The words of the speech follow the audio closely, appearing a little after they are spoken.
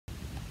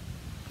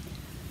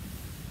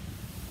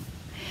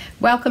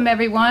Welcome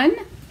everyone.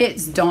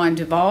 It's Dawn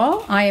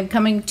Duvall. I am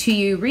coming to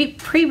you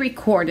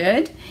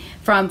pre-recorded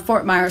from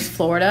Fort Myers,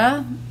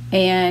 Florida,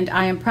 and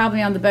I am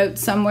probably on the boat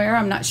somewhere.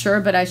 I'm not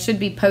sure, but I should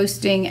be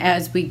posting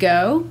as we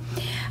go.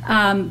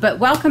 But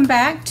welcome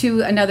back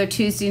to another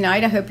Tuesday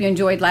night. I hope you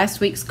enjoyed last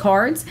week's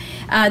cards.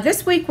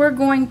 This week we're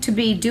going to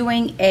be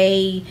doing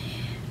a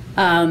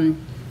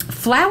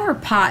flower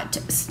pot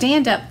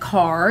stand-up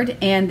card,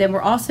 and then we're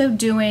also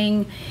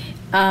doing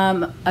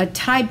a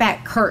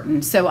tie-back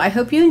curtain. So I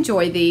hope you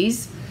enjoy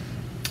these.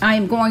 I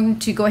am going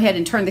to go ahead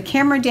and turn the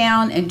camera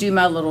down and do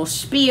my little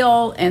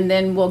spiel, and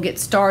then we'll get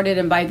started,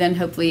 and by then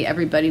hopefully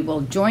everybody will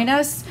join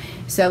us.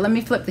 So let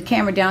me flip the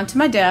camera down to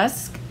my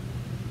desk.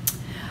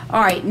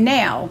 All right,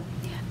 now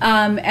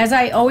as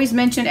I always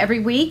mention every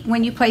week,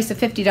 when you place a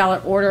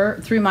 $50 order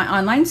through my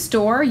online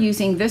store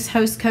using this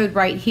host code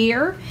right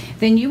here,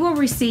 then you will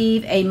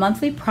receive a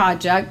monthly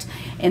project.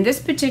 In this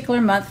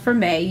particular month for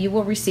May, you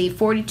will receive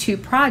 42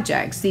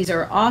 projects. These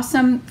are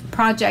awesome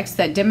projects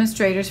that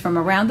demonstrators from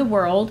around the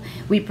world,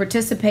 we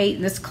participate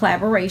in this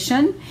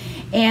collaboration,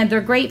 and they're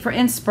great for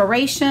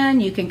inspiration.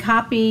 You can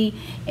copy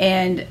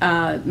and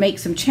make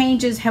some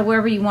changes.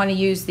 However you want to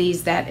use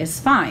these, that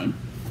is fine.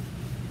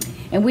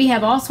 And we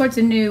have all sorts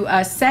of new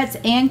sets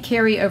and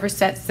carryover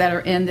sets that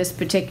are in this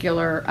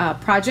particular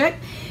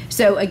project.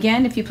 So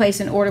again, if you place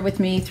an order with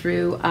me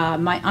through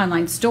my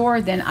online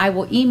store, then I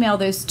will email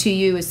those to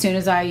you as soon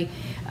as I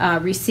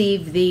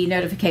receive the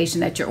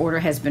notification that your order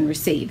has been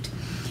received.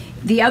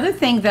 The other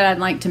thing that I'd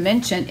like to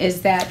mention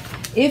is that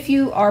if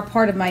you are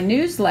part of my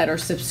newsletter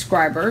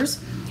subscribers,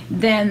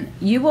 then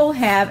you will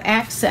have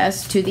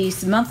access to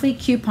these monthly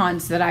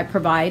coupons that I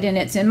provide, and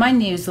it's in my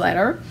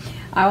newsletter.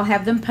 I'll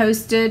have them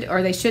posted,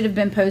 or they should have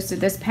been posted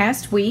this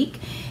past week.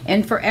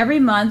 And for every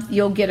month,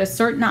 you'll get a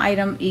certain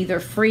item either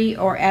free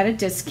or at a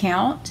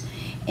discount.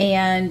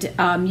 And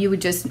you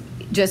would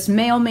just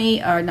mail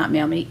me, or not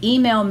mail me,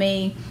 email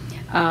me,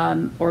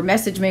 or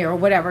message me or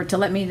whatever to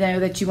let me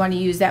know that you want to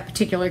use that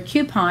particular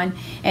coupon.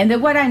 And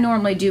then what I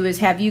normally do is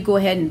have you go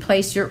ahead and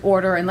place your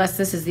order, unless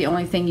this is the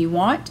only thing you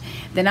want.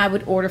 Then I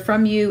would order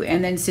from you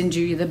and then send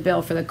you the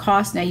bill for the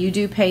cost. Now you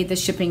do pay the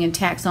shipping and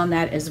tax on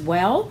that as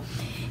well.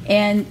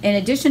 And in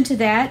addition to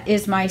that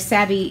is my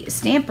Savvy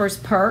Stampers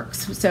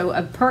perks. So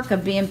a perk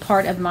of being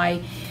part of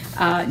my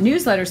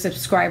newsletter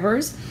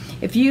subscribers.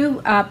 If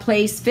you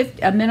place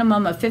a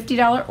minimum of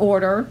 $50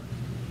 order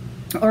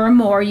or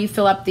more, you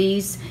fill up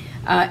these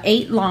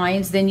 8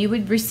 lines, then you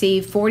would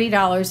receive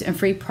 $40 in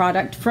free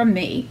product from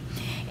me.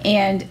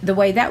 And the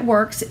way that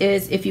works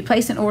is if you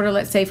place an order,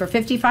 let's say for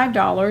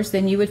 $55,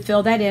 then you would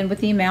fill that in with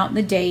the amount and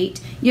the date.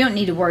 You don't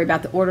need to worry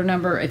about the order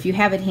number. If you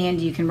have it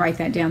handy, you can write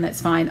that down. That's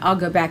fine. I'll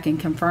go back and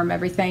confirm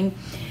everything.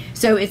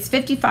 So it's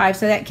 55,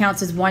 so that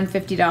counts as one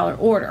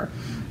 $50 order.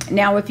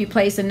 Now, if you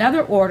place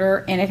another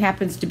order and it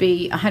happens to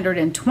be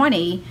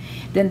 120,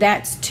 then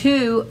that's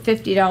 2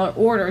 $50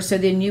 orders. So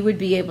then you would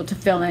be able to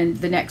fill in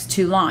the next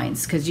 2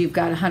 lines because you've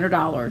got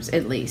 $100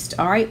 at least.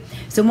 All right.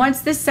 So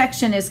once this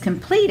section is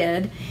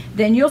completed,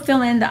 then you'll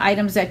fill in the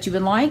items that you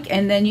would like,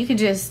 and then you can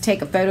just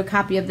take a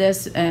photocopy of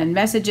this and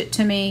message it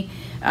to me,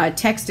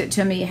 text it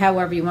to me,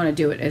 however you want to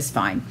do it is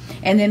fine.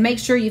 And then make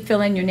sure you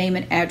fill in your name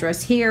and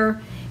address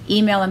here,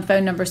 email and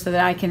phone number, so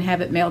that I can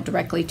have it mailed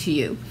directly to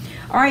you.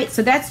 All right,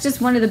 so that's just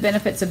one of the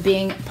benefits of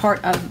being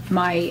part of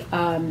my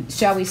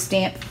Shall We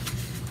Stamp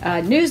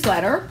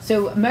newsletter.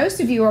 So most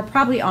of you are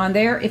probably on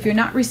there. If you're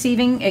not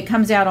receiving, it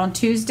comes out on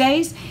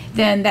Tuesdays,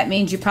 then that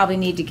means you probably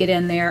need to get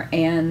in there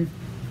and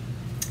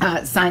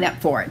sign up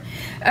for it.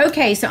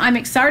 Okay, so I'm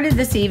excited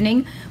this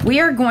evening.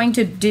 We are going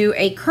to do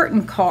a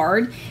curtain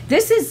card.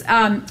 This is,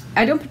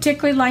 I don't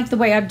particularly like the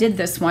way I did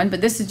this one, but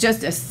this is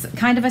just a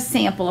kind of a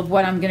sample of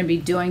what I'm going to be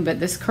doing, but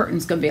this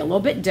curtain's going to be a little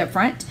bit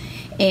different,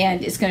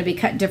 and it's going to be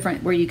cut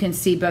different where you can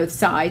see both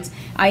sides.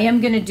 I am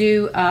going to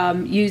do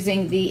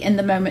using the In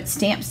the Moment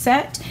stamp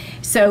set.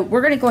 So we're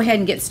going to go ahead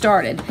and get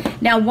started.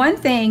 Now, one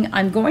thing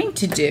I'm going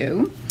to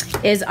do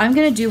is I'm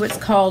going to do what's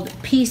called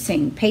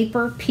piecing,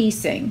 paper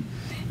piecing.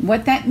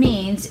 What that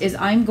means is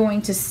I'm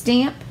going to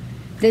stamp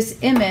this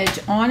image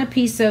on a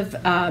piece of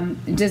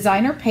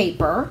designer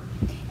paper,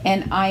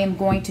 and I am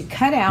going to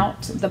cut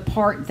out the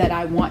part that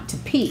I want to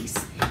piece,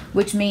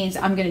 which means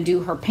I'm going to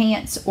do her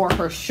pants or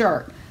her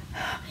shirt.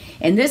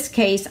 In this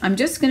case, I'm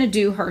just going to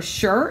do her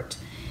shirt.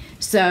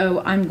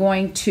 So I'm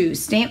going to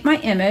stamp my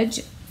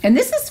image, and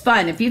this is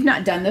fun. If you've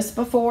not done this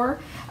before,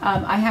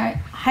 I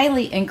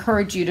highly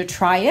encourage you to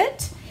try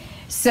it.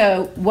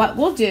 So what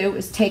we'll do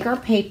is take our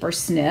paper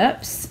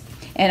snips,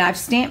 and I've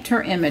stamped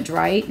her image,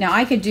 right? Now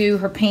I could do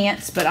her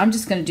pants, but I'm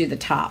just going to do the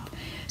top.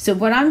 So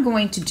what I'm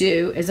going to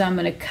do is I'm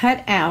going to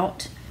cut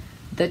out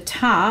the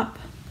top,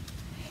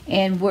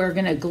 and we're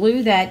going to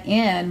glue that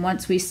in.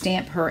 Once we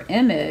stamp her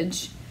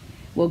image,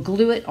 we'll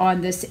glue it on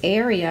this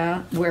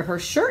area where her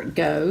shirt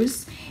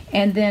goes,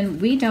 and then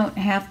we don't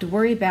have to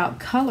worry about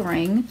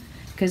coloring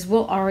because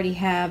we'll already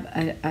have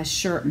a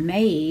shirt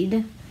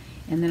made.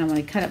 And then I'm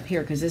going to cut up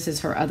here because this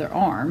is her other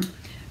arm,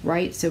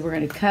 right? So we're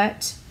going to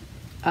cut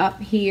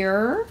up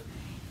here,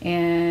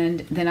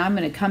 and then I'm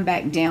going to come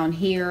back down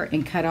here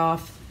and cut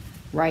off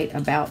right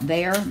about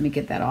there. Let me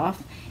get that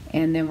off.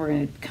 And then we're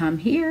going to come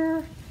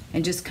here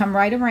and just come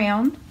right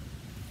around.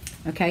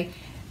 Okay,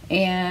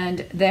 and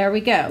there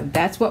we go.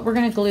 That's what we're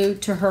going to glue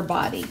to her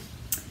body.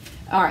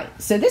 All right,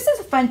 so this is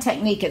a fun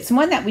technique. It's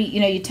one that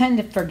you tend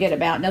to forget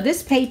about. Now,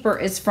 this paper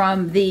is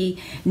from the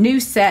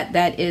new set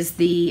that is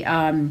the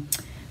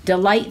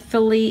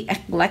Delightfully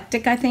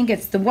Eclectic, I think.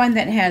 It's the one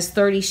that has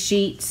 30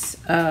 sheets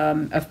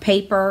of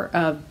paper,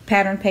 of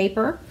pattern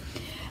paper.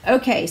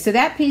 Okay, so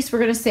that piece we're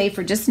going to save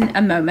for just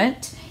a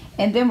moment.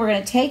 And then we're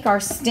going to take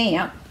our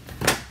stamp,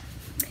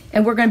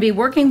 and we're going to be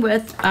working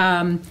with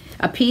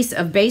a piece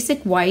of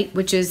basic white,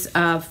 which is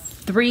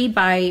 3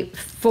 by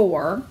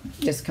 4.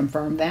 Just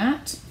confirm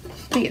that.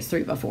 I think it's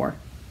 3 by 4.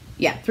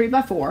 Yeah, 3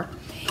 by 4.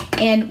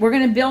 And we're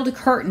going to build a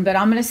curtain, but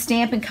I'm going to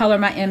stamp and color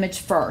my image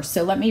first.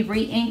 So let me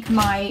re-ink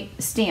my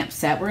stamp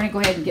set. We're going to go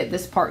ahead and get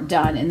this part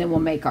done, and then we'll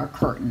make our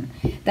curtain.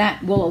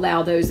 That will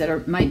allow those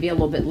that might be a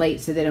little bit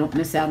late so they don't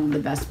miss out on the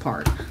best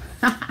part.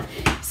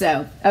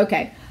 So,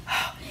 okay.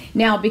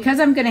 Now, because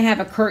I'm going to have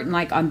a curtain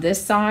like on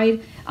this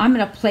side, I'm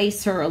going to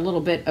place her a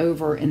little bit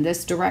over in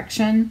this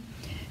direction.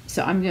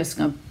 So I'm just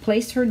going to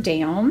place her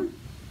down.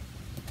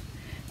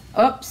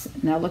 Oops,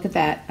 now look at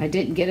that. I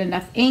didn't get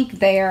enough ink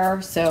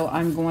there, so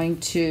I'm going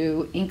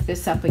to ink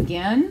this up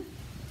again.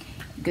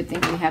 Good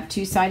thing we have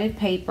two-sided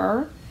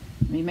paper.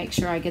 Let me make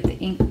sure I get the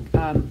ink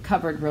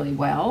covered really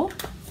well.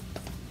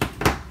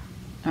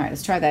 All right,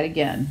 let's try that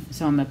again.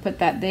 So I'm going to put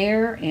that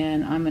there,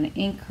 and I'm going to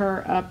ink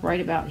her up right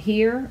about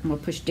here. I'm going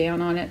to push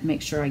down on it,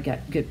 make sure I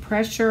get good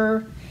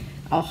pressure.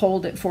 I'll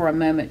hold it for a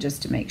moment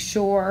just to make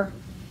sure.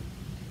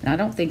 And I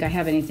don't think I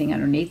have anything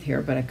underneath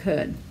here, but I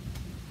could.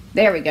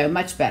 There we go,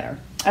 much better.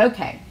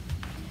 Okay.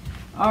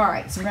 All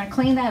right, so we're going to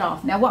clean that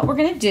off. Now what we're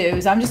going to do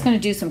is I'm just going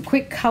to do some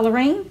quick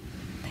coloring,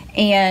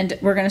 and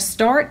we're going to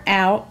start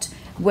out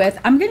with,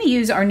 I'm going to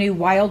use our new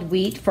wild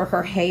wheat for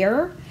her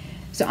hair.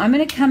 So I'm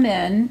going to come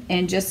in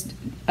and just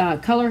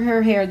color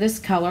her hair this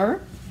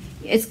color.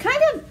 It's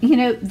kind of,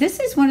 this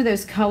is one of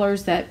those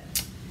colors that,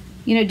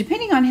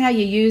 depending on how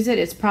you use it,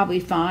 it's probably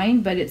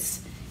fine, but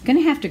it's going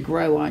to have to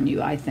grow on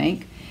you, I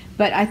think.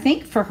 But I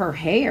think for her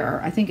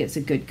hair, I think it's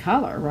a good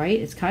color, right?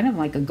 It's kind of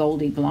like a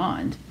goldy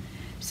blonde.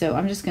 So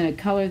I'm just going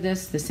to color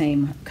this the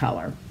same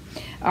color.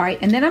 All right,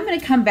 and then I'm going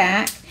to come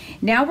back.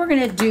 Now we're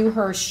going to do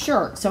her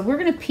shirt. So we're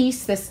going to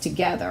piece this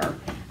together.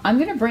 I'm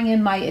going to bring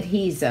in my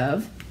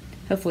adhesive.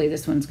 Hopefully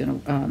this one's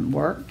going to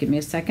work. Give me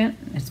a second.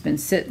 It's been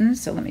sitting,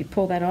 so let me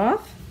pull that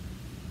off.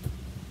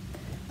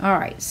 All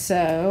right,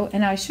 so,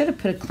 and I should have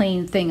put a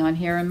clean thing on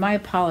here, and my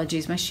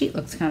apologies. My sheet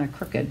looks kind of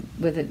crooked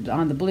with it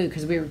on the blue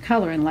because we were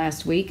coloring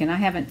last week, and I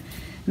haven't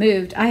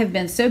moved. I have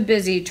been so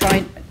busy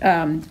trying,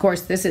 of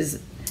course,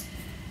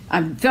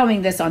 I'm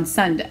filming this on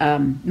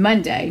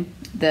Monday,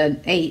 the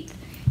 8th.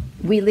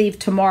 We leave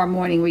tomorrow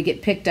morning. We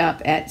get picked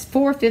up at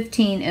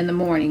 4:15 in the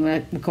morning.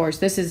 Of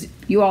course,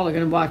 you all are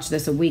going to watch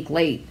this a week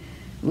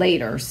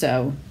later,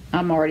 so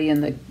I'm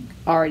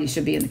already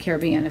should be in the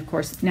Caribbean. Of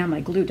course, now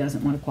my glue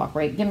doesn't want to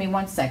cooperate. Give me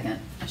 1 second.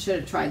 I should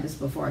have tried this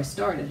before I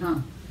started, huh?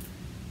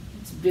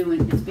 It's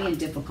being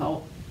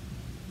difficult.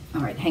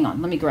 All right, hang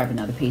on. Let me grab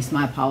another piece.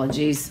 My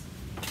apologies.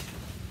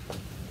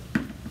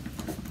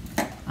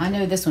 I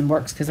know this one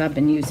works because I've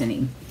been using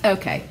him.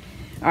 Okay.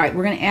 All right,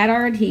 we're going to add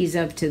our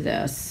adhesive to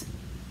this.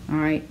 All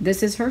right,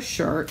 this is her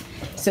shirt.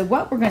 So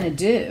what we're going to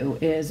do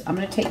is I'm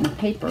going to take my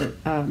paper,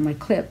 my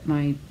clip,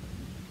 my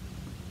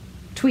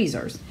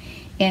tweezers,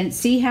 and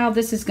see how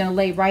this is going to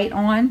lay right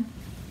on.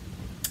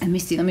 Let me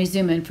see. Let me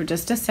zoom in for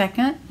just a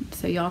second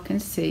so y'all can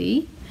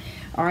see.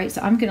 All right,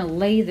 so I'm going to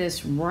lay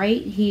this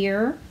right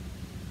here,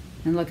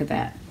 and look at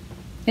that.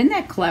 Isn't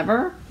that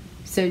clever?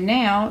 So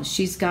now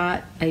she's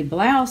got a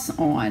blouse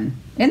on.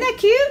 Isn't that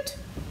cute?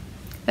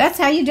 That's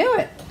how you do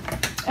it.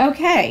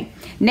 Okay,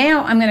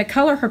 now I'm going to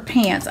color her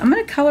pants. I'm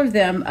going to color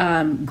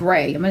them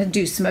gray. I'm going to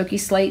do smoky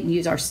slate and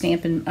use our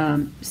Stampin'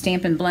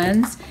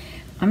 Blends.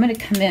 I'm going to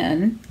come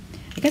in.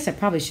 I guess I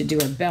probably should do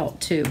her belt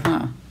too,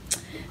 huh?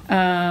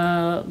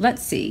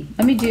 Let's see.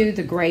 Let me do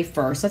the gray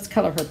first. Let's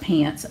color her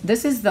pants.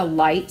 This is the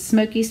light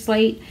smoky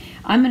slate.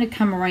 I'm going to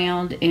come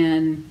around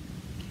and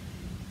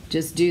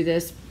just do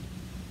this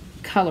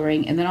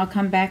coloring, and then I'll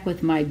come back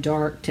with my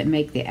dark to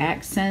make the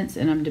accents,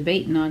 and I'm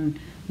debating on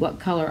what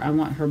color I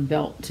want her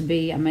belt to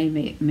be. I may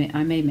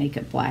make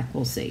it black.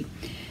 We'll see.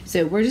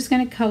 So we're just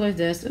going to color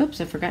this. Oops,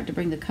 I forgot to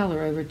bring the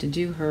color over to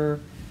do her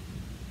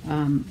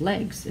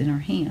legs in her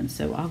hands,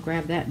 so I'll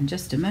grab that in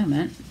just a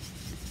moment.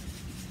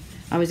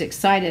 I was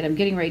excited. I'm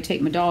getting ready to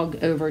take my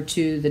dog over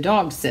to the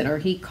dog sitter.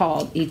 He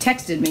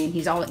texted me, and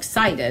he's all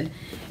excited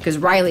because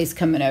Riley's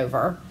coming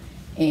over.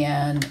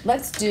 And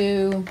let's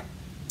do,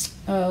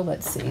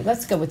 let's see.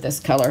 Let's go with this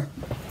color.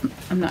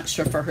 I'm not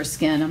sure for her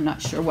skin. I'm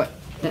not sure what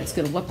that's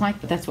going to look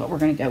like, but that's what we're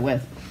going to go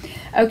with.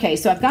 Okay,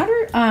 so I've got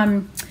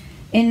her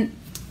in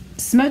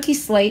smoky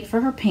slate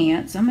for her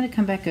pants. I'm going to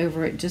come back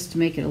over it just to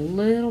make it a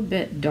little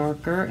bit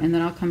darker, and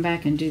then I'll come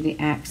back and do the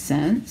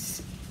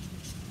accents.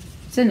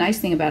 It's a nice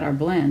thing about our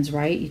blends,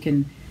 right? You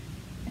can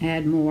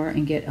add more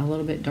and get a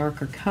little bit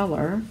darker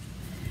color.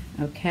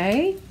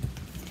 Okay.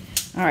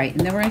 All right,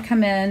 and then we're going to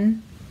come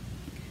in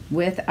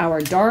with our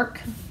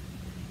dark,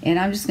 and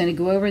I'm just going to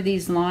go over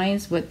these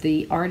lines, what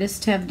the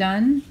artists have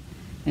done,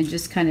 and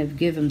just kind of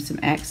give them some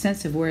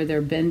accents of where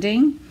they're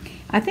bending.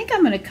 I think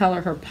I'm going to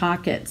color her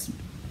pockets.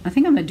 I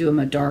think I'm going to do them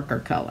a darker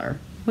color.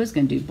 I was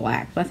going to do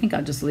black, but I think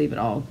I'll just leave it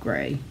all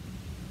gray.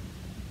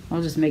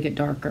 I'll just make it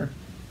darker.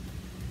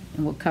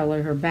 And we'll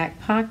color her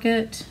back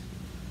pocket.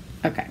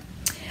 Okay.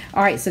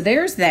 All right, so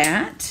there's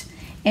that.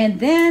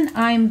 And then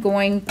I'm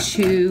going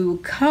to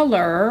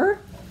color,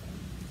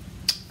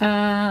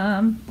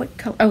 what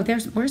color? Oh,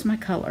 where's my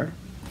color?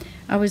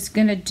 I was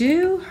gonna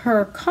do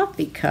her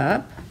coffee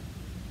cup.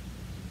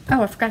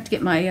 Oh, I forgot to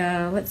get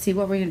my, let's see,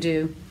 what we're gonna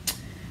do.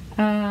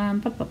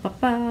 All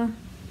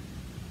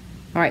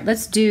right,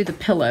 let's do the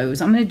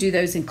pillows. I'm gonna do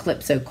those in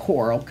Calypso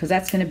Coral because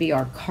that's gonna be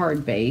our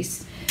card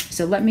base.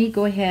 So let me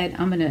go ahead,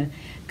 I'm gonna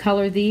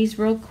color these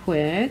real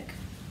quick.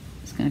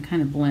 It's gonna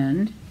kind of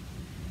blend.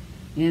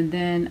 And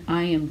then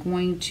I am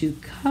going to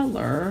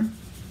color,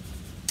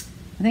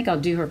 I think I'll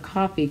do her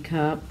coffee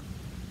cup.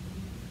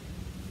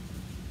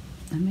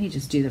 I may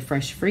just do the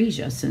fresh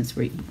freesia since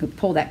we could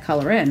pull that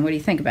color in. What do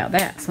you think about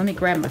that? So let me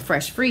grab my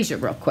fresh freesia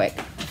real quick.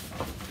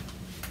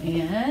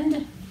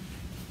 And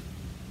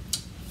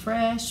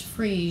fresh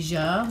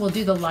freesia, we'll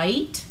do the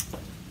light.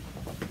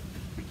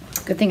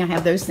 Good thing I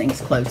have those things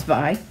close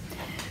by.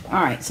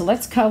 All right, so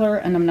let's color,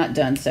 and I'm not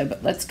done,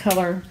 but let's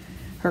color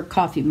her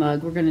coffee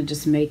mug. We're gonna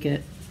just make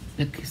it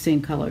the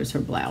same color as her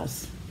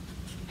blouse.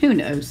 Who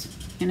knows?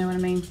 You know what I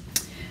mean?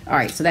 All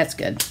right, so that's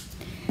good.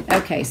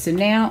 Okay, so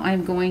now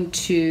I'm going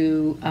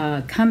to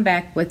come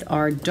back with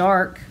our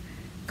dark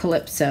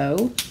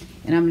Calypso,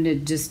 and I'm going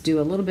to just do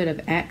a little bit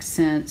of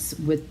accents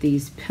with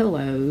these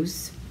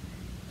pillows.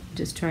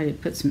 Just try to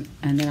put some,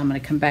 and then I'm going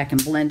to come back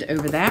and blend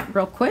over that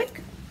real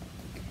quick.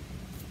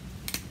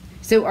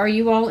 So are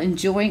you all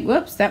enjoying,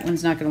 whoops, that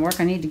one's not going to work.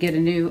 I need to get a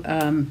new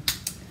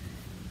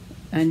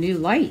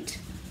light.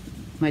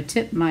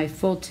 My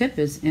full tip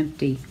is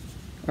empty,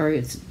 or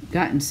it's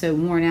gotten so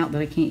worn out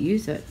that I can't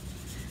use it.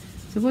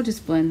 So we'll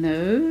just blend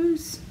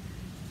those.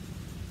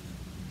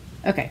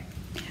 Okay,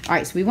 all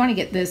right, so we want to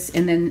get this,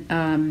 and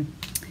then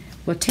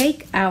we'll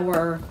take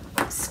our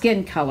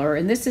skin color,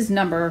 and this is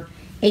number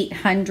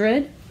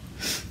 800.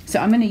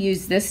 So I'm going to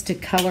use this to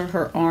color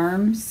her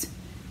arms,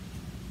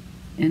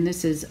 and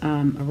this is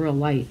a real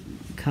light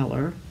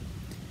color.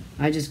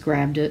 I just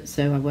grabbed it,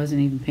 so I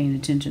wasn't even paying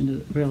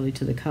attention really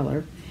to the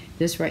color.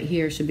 This right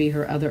here should be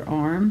her other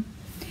arm.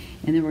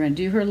 And then we're going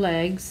to do her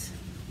legs.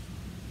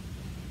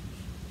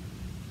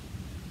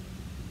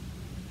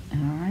 All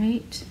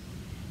right.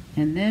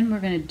 And then we're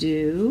going to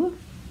do,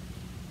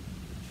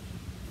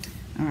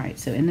 all right,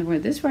 so and then we're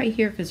this right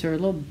here because her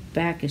little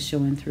back is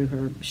showing through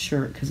her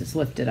shirt because it's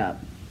lifted up.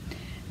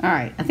 All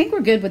right, I think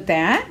we're good with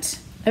that.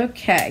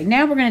 Okay,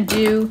 now we're going to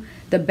do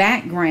the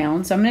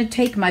background. So I'm going to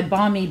take my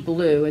Balmy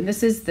Blue, and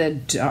this is the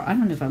dark. I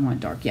don't know if I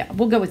want dark. Yeah,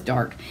 we'll go with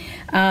dark.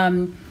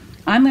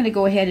 I'm going to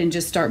go ahead and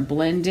just start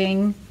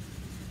blending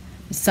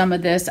some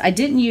of this. I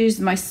didn't use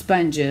my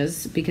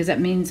sponges because that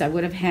means I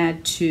would have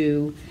had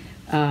to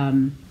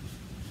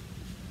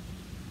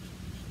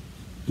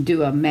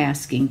do a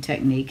masking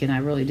technique, and I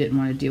really didn't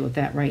want to deal with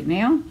that right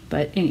now.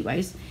 But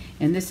anyways,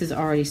 and this is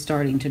already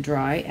starting to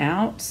dry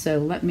out. So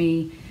let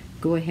me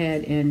go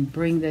ahead and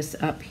bring this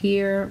up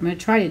here. I'm going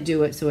to try to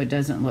do it so it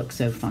doesn't look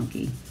so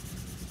funky.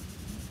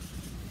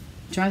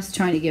 Just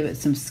trying to give it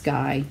some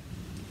sky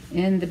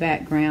in the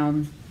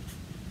background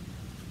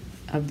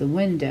of the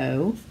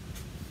window.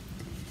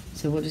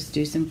 So we'll just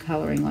do some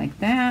coloring like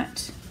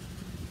that.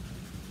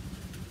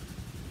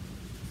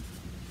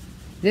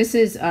 This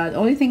is the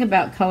only thing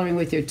about coloring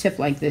with your tip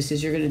like this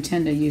is you're going to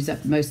tend to use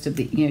up most of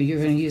the, you're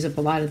going to use up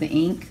a lot of the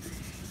ink.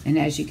 And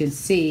as you can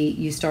see,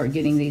 you start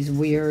getting these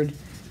weird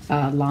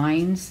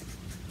lines.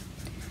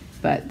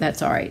 But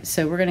that's all right.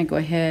 So we're going to go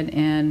ahead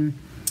and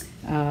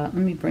let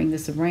me bring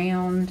this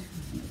around,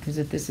 because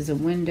if this is a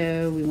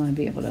window, we want to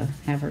be able to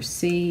have her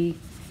see.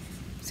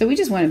 So we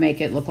just want to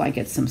make it look like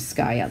it's some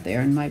sky out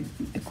there. And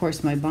of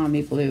course, my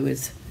Balmy Blue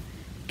is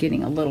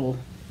getting a little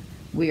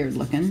weird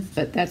looking,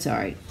 but that's all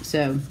right.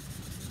 So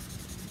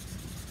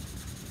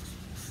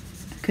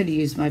I could have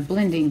used my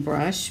blending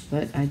brush,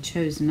 but I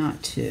chose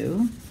not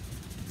to.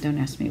 Don't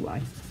ask me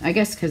why. I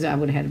guess because I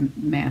would have had to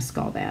mask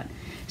all that.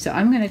 So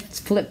I'm going to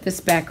flip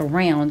this back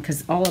around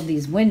because all of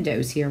these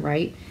windows here,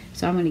 right?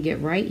 So I'm going to get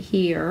right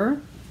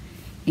here,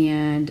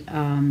 and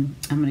I'm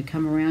going to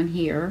come around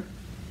here.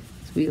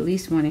 So we at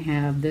least want to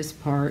have this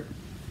part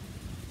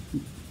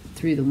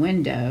through the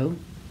window.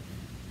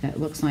 That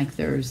looks like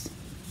there's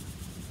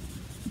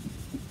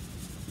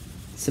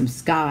some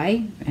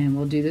sky, and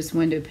we'll do this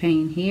window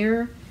pane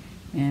here,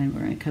 and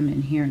we're going to come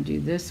in here and do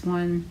this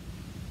one.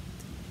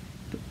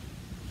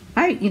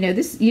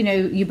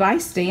 You buy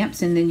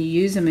stamps and then you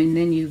use them, and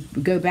then you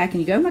go back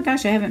and you go, oh my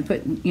gosh, I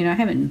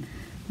haven't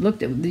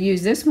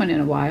used this one in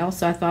a while.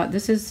 So I thought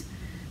this is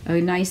a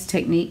nice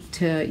technique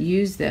to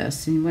use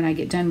this. And when I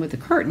get done with the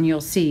curtain, you'll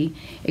see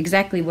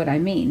exactly what I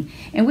mean.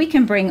 And we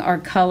can bring our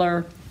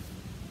color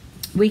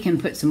We can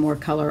put some more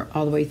color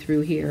all the way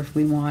through here if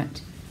we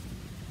want.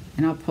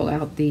 And I'll pull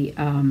out the,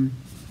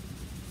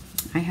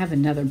 I have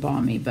another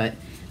balmy, but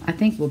I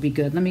think we'll be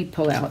good. Let me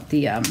pull out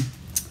the,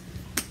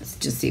 let's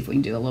just see if we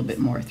can do a little bit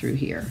more through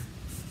here,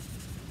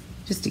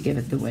 just to give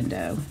it the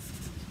window.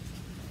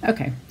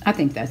 Okay, I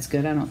think that's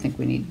good. I don't think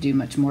we need to do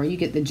much more. You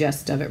get the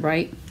gist of it,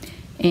 right?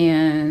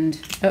 And,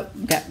 oh,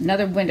 got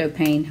another window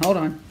pane. Hold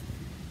on.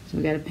 So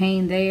we got a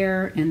pane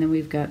there, and then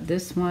we've got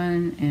this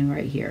one and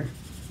right here.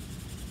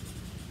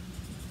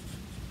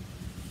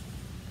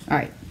 All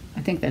right,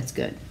 I think that's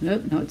good.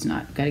 Nope, no, it's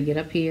not. Got to get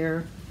up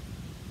here.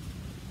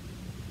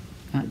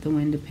 Got the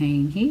window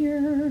pane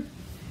here,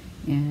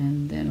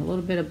 and then a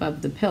little bit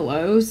above the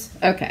pillows.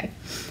 Okay.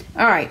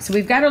 All right, so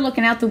we've got her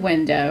looking out the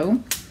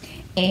window.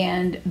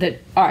 And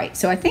all right,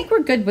 so I think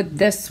we're good with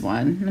this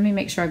one. Let me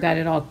make sure I got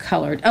it all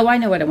colored. Oh, I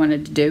know what I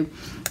wanted to do.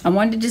 I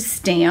wanted to just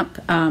stamp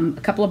a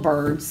couple of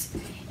birds,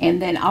 and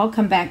then I'll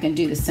come back and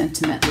do the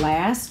sentiment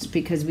last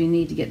because we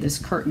need to get this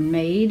curtain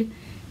made.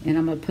 And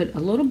I'm gonna put a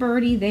little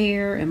birdie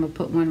there, and we'll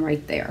put one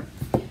right there.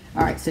 All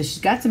right, so she's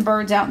got some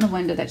birds out in the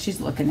window that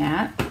she's looking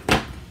at.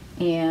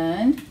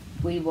 And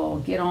we will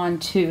get on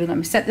to, let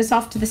me set this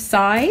off to the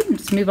side.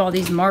 Let's move all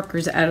these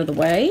markers out of the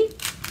way.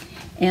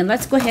 And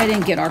let's go ahead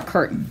and get our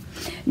curtain.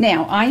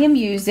 Now, I am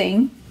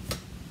using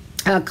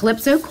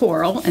Calypso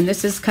Coral, and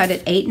this is cut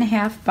at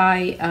 8.5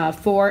 by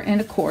 4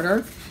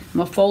 1/4. I'm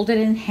gonna fold it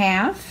in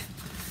half,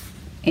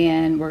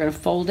 and we're gonna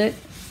fold it.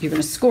 You're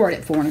gonna score it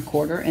at 4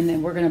 1/4, and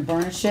then we're gonna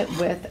burnish it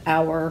with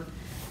our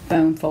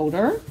foam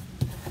folder.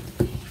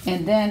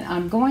 And then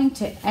I'm going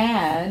to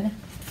add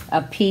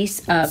a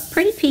piece of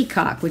Pretty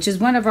Peacock, which is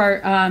one of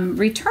our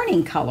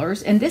returning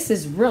colors, and this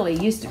is really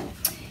used to,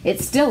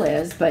 it still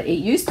is, but it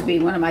used to be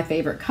one of my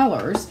favorite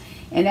colors.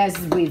 And as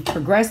we've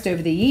progressed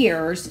over the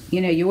years,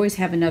 you know, you always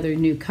have another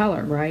new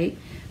color, right?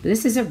 But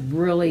this is a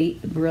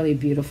really, really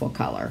beautiful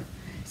color.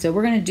 So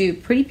we're gonna do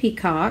Pretty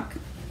Peacock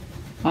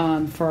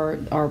for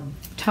our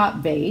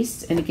top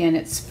base. And again,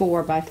 it's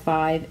 4 by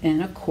 5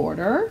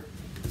 1/4.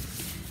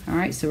 All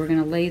right, so we're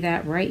gonna lay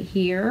that right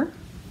here.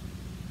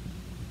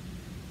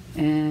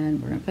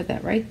 And we're gonna put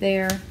that right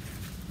there.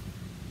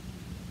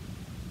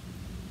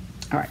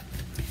 All right.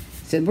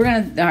 So we're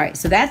gonna, all right,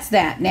 so that's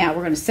that. Now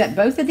we're gonna set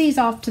both of these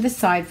off to the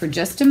side for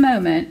just a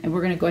moment, and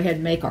we're gonna go ahead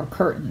and make our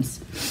curtains.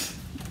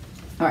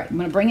 All right, I'm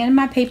gonna bring in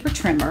my paper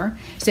trimmer.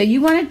 So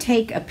you wanna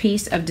take a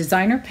piece of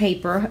designer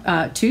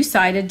paper,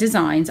 two-sided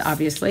designs,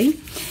 obviously,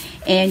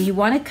 and you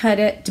wanna cut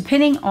it,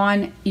 depending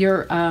on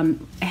your,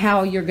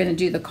 how you're gonna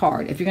do the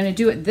card. If you're gonna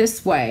do it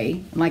this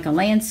way, like a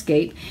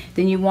landscape,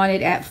 then you want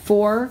it at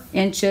 4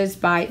 inches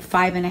by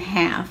 5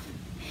 1/2.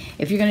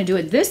 If you're going to do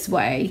it this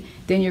way,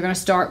 then you're going to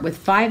start with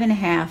 5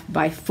 1/2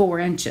 by 4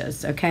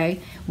 inches, okay?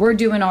 We're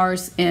doing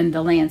ours in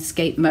the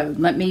landscape mode.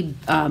 Let me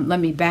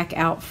back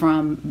out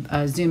from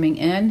zooming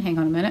in. Hang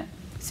on a minute.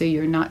 So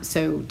you're not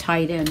so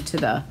tied into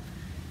the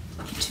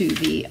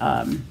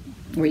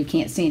where you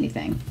can't see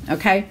anything,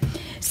 okay?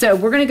 So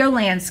we're going to go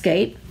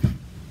landscape.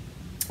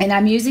 And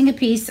I'm using a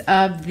piece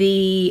of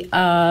the,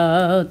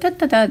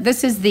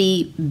 this is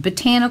the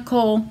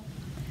botanical,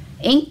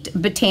 inked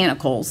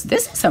botanicals.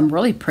 This is some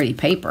really pretty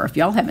paper. If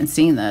y'all haven't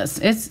seen this,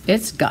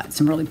 it's got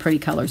some really pretty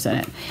colors in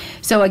it.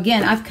 So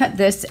again, I've cut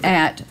this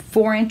at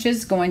 4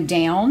 inches going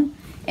down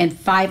and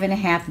 5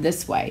 1/2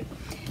 this way.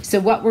 So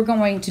what we're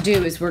going to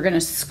do is we're going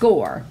to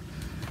score,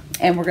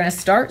 and we're going to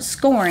start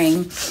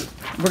scoring.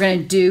 We're going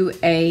to do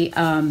a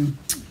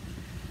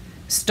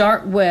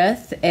start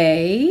with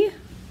a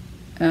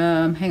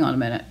hang on a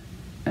minute.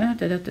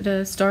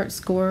 Start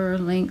score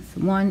length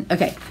 1.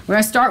 Okay, we're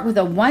going to start with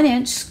a 1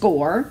 inch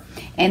score,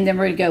 and then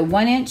we're going to go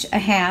 1 inch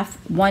 1/2,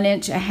 1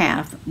 inch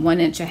 1/2, 1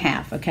 inch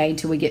 1/2, okay,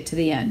 until we get to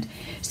the end.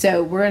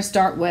 So we're going to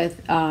start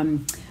with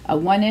a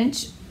 1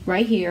 inch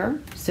right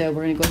here. So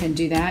we're going to go ahead and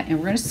do that, and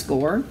we're going to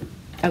score.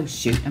 Oh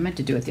shoot, I meant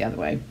to do it the other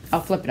way. I'll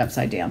flip it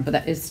upside down, but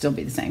that it'll still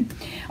be the same.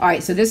 All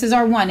right, so this is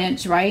our 1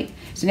 inch, right?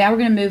 So now we're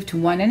going to move to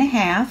 1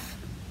 1/2.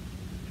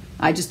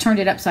 I just turned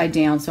it upside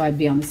down so I'd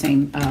be on the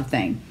same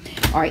thing.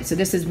 All right, so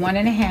this is 1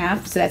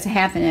 1/2, so that's a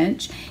 1/2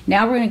 inch.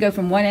 Now we're going to go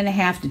from 1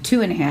 1/2 to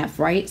 2 1/2,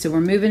 right? So we're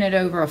moving it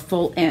over a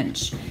full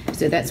inch.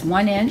 So that's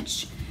 1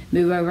 inch,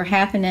 move over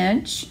 1/2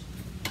 inch,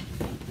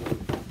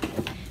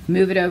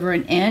 move it over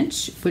an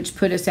inch, which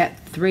put us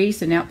at 3,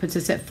 so now it puts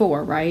us at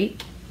 4,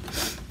 right?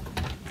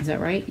 Is that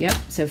right? Yep,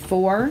 so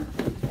 4.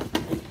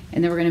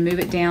 And then we're going to move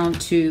it down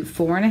to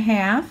 4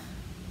 1/2.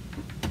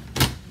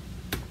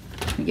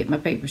 Get my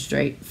paper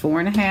straight,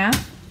 4 1/2,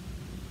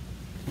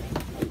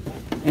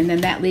 and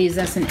then that leaves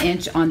us an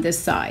inch on this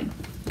side,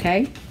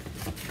 okay?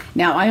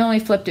 Now I only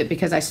flipped it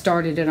because I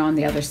started it on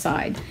the other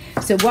side.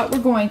 So what we're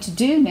going to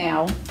do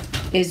now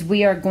is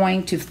we are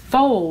going to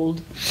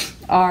fold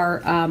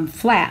our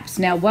flaps.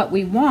 Now what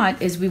we want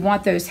is we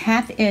want those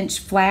 1/2 inch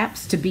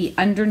flaps to be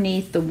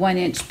underneath the 1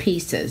 inch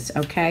pieces,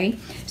 okay?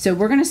 So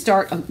we're going to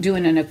start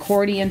doing an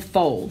accordion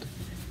fold,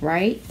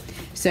 right?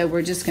 So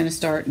we're just going to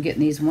start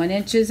getting these 1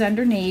 inches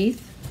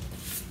underneath.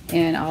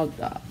 And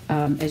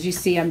as you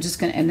see, I'm just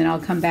gonna, and then I'll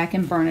come back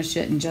and burnish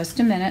it in just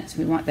a minute. So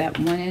we want that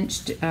 1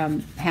 inch,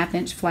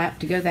 half-inch flap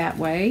to go that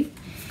way.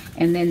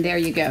 And then there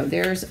you go.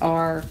 There's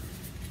our,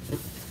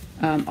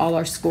 all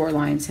our score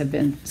lines have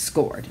been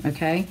scored,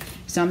 okay?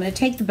 So I'm gonna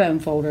take the bone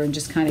folder and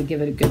just kind of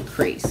give it a good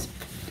crease.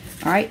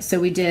 All right, so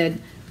we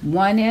did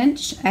 1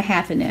 inch, a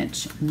half an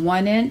inch,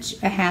 1 inch,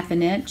 a half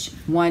an inch,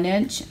 1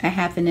 inch, a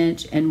half an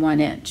inch, and 1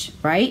 inch,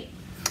 right?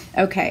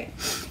 Okay,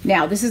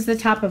 now this is the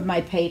top of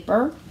my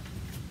paper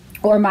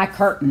or my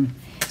curtain.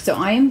 So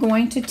I am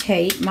going to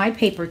take my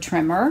paper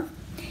trimmer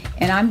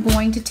and I'm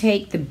going to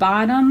take the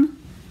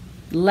bottom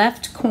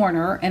left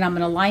corner and I'm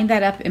going to line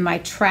that up in my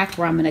track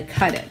where I'm going to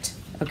cut it,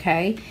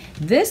 okay?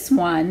 This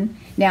one,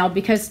 now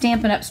because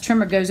Stampin' Up's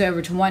trimmer goes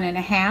over to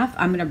 1.5,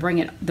 I'm going to bring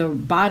it the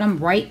bottom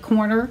right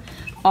corner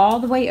all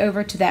the way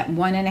over to that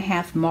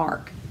 1.5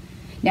 mark.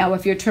 Now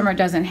if your trimmer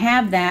doesn't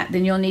have that,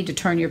 then you'll need to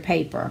turn your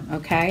paper,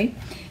 okay?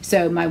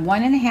 So my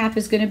 1.5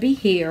 is going to be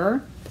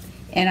here,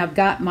 and I've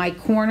got my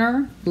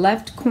corner,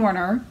 left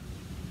corner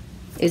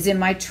is in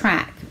my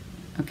track,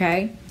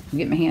 okay? I'll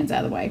get my hands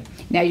out of the way.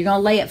 Now you're going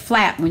to lay it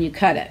flat when you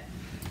cut it.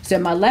 So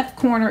my left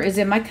corner is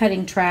in my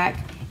cutting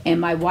track, and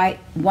my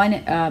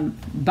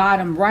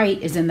bottom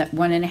right is in the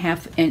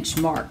 1.5 inch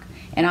mark,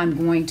 and I'm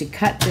going to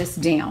cut this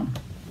down.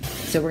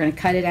 So we're going to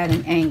cut it at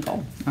an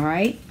angle, all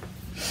right?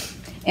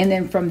 And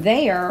then from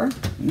there,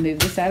 move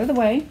this out of the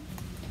way.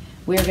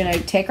 We're going to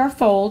take our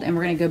fold and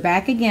we're going to go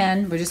back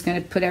again. We're just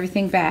going to put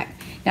everything back.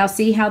 Now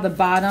see how the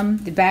bottom,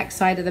 the back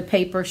side of the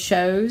paper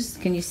shows?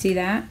 Can you see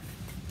that?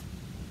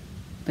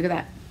 Look at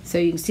that. So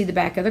you can see the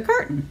back of the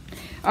curtain.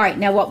 All right,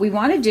 now what we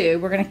want to do,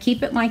 we're going to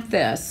keep it like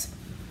this.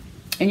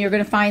 And you're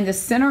going to find the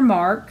center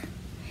mark.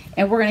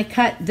 And we're going to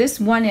cut this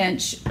 1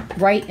 inch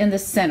right in the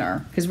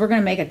center because we're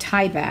going to make a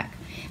tie back.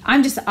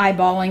 I'm just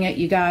eyeballing it,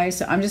 you guys.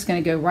 So I'm just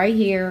going to go right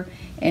here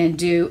and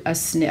do a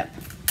snip.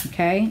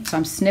 Okay, so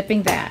I'm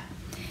snipping that.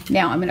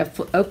 Now I'm going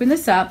to open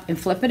this up and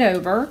flip it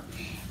over,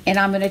 and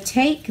I'm going to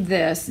take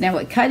this. Now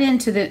it cut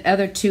into the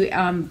other two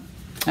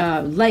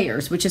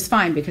layers, which is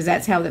fine because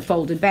that's how it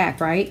folded back,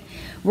 right?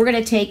 We're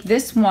going to take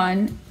this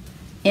one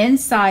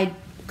inside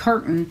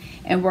curtain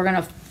and we're going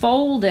to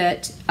fold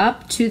it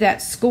up to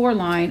that score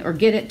line, or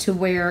get it to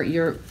where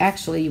you're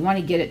actually, you want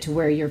to get it to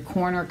where your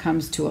corner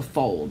comes to a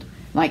fold,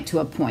 like to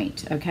a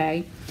point,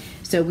 okay?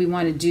 So we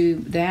want to do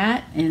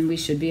that, and we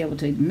should be able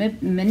to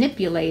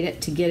manipulate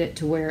it to get it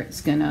to where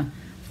it's going to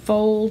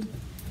fold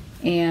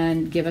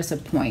and give us a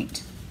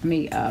point. Let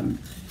me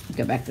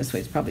go back this way,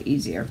 it's probably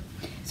easier.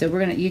 So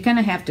you're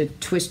gonna have to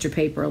twist your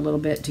paper a little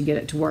bit to get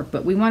it to work,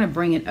 but we want to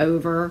bring it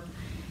over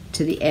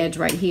to the edge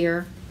right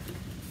here,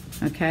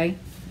 okay?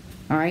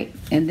 All right,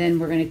 and then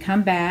we're going to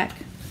come back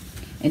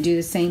and do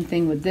the same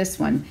thing with this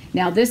one.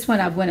 Now this one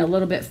I've went a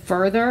little bit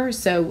further,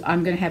 so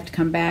I'm going to have to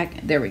come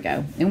back. There we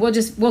go, and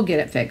we'll get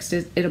it fixed.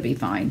 It'll be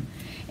fine.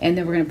 And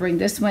then we're going to bring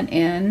this one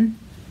in,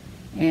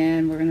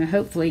 and we're going to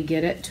hopefully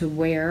get it to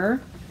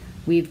where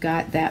we've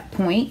got that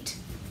point.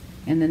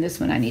 And then this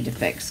one I need to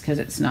fix because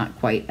it's not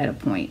quite at a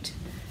point,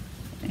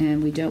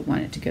 and we don't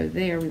want it to go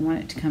there. We want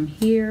it to come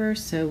here,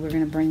 so we're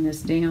going to bring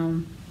this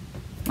down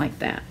like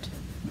that.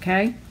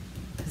 Okay,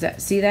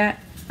 see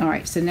that? All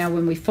right, so now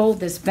when we fold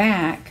this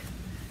back,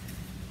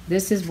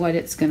 this is what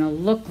it's going to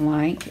look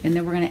like. And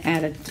then we're going to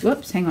add a,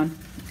 whoops, hang on,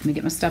 let me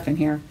get my stuff in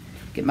here,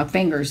 get my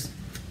fingers,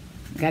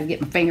 got to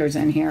get my fingers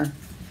in here.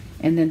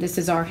 And then this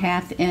is our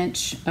 1/2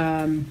 inch,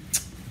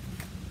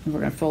 we're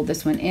going to fold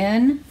this one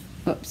in.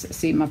 Oops,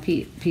 see my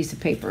piece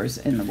of paper is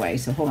in the way,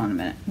 so hold on a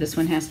minute. This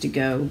one has to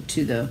go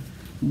to the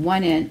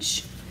 1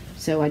 inch,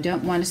 so I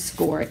don't want to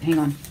score it. Hang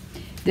on.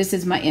 This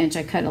is my inch.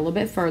 I cut a little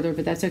bit further,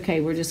 but that's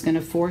okay. We're just going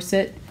to force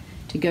it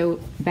to go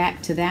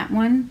back to that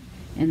one.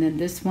 And then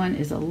this one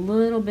is a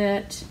little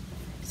bit,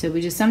 so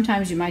we just,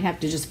 sometimes you might have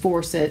to just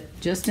force it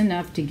just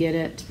enough to get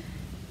it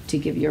to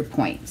give your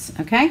points,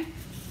 okay?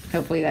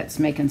 Hopefully that's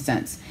making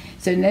sense.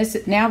 So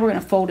now we're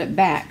going to fold it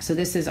back. So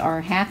this is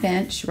our 1/2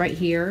 inch right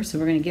here. So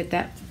we're going to get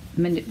that,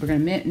 we're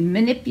going to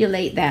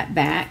manipulate that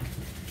back.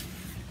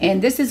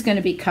 And this is going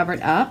to be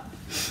covered up,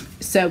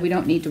 so we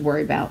don't need to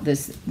worry about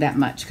this that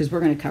much because we're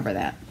going to cover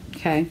that,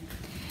 okay?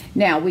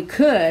 Now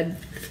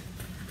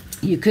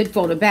you could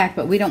fold it back,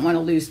 but we don't want to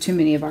lose too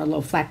many of our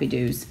little flappy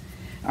doos.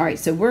 All right,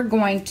 so we're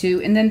going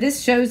to, and then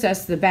this shows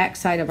us the back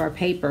side of our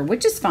paper,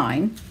 which is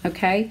fine,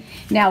 okay?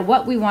 Now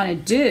what we want to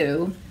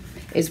do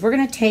is we're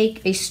going to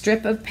take a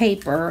strip of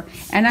paper,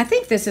 and I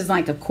think this is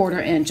like a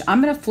 1/4 inch.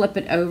 I'm going to flip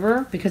it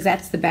over because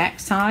that's the back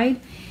side,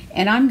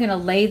 and I'm going to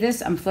lay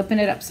this, I'm flipping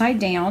it upside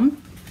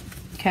down,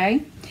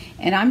 okay?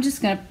 And I'm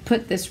just going to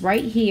put this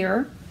right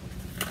here,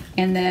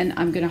 and then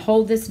I'm going to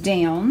hold this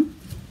down,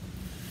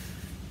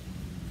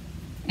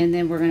 and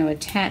then we're going to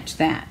attach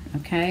that,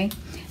 okay?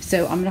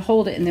 So I'm going to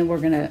hold it, and then we're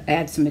going to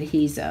add some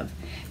adhesive.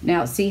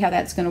 Now see how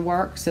that's going to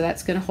work? So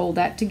that's going to hold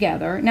that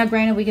together. Now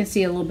granted, we can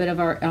see a little bit of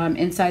our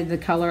inside the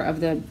color of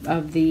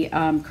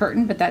the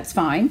curtain, but that's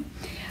fine.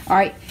 All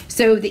right,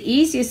 so the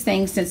easiest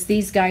thing, since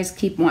these guys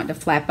keep wanting to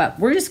flap up,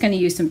 we're just going to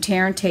use some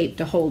tear and tape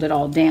to hold it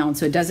all down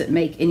so it doesn't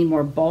make any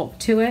more bulk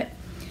to it.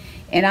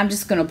 And I'm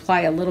just going to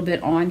apply a little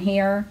bit on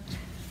here.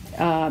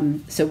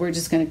 So we're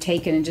just going to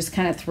take it and just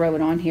kind of throw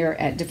it on here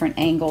at different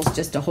angles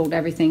just to hold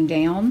everything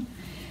down.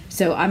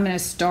 So I'm going to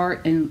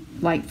start, and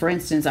like for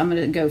instance, I'm going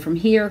to go from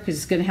here because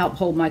it's going to help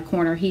hold my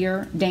corner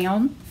here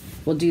down.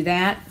 We'll do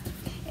that,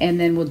 and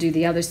then we'll do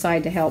the other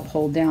side to help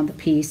hold down the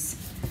piece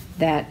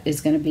that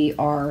is going to be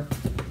our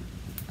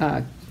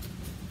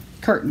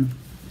curtain,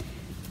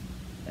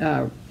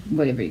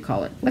 whatever you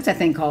call it. What's that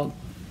thing called?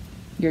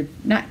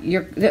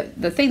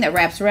 The thing that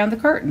wraps around the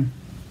curtain.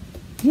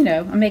 You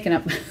know, I'm making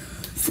up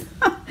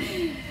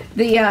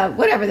the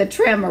whatever, the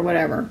trim or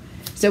whatever.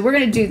 So we're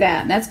going to do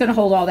that, and that's going to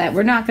hold all that.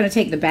 We're not going to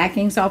take the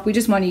backings off. We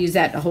just want to use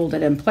that to hold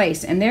it in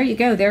place. And there you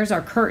go. There's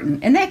our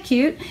curtain. Isn't that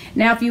cute?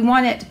 Now, if you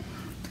want it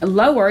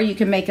lower, you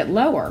can make it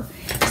lower.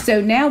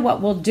 So now what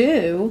we'll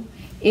do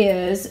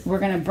is we're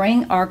going to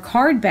bring our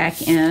card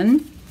back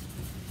in.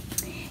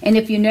 And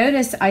if you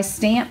notice, I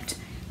stamped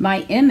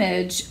my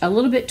image a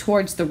little bit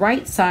towards the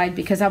right side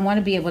because I want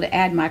to be able to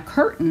add my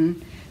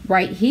curtain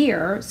right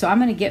here. So I'm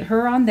going to get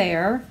her on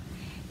there.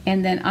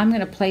 And then I'm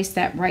going to place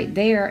that right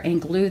there and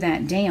glue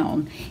that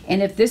down.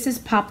 And if this is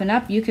popping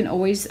up, you can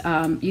always,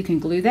 you can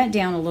glue that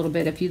down a little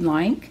bit if you'd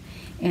like.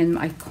 And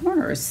my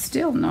corner is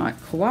still not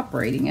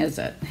cooperating, is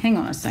it? Hang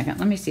on a second.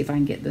 Let me see if I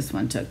can get this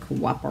one to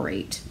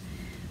cooperate.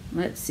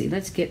 Let's see.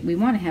 We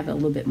want to have it a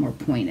little bit more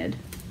pointed.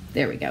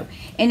 There we go.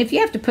 And if you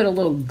have to put a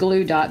little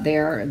glue dot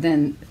there,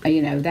 then,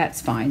 you know,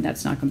 that's fine.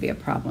 That's not going to be a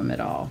problem at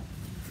all.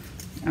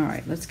 All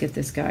right, let's get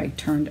this guy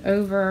turned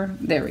over.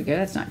 There we go.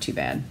 That's not too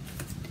bad.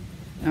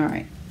 All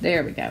right.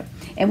 There we go.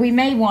 And we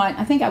may want,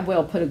 I think I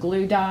will put a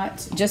glue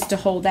dot just to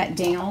hold that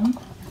down.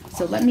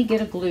 So let me get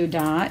a glue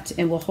dot,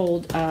 and we'll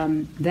hold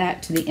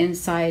that to the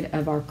inside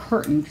of our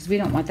curtain because we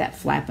don't want that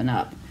flapping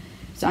up.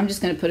 So I'm just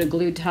going to put a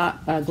glue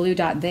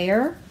dot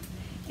there,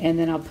 and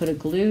then I'll put a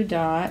glue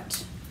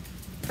dot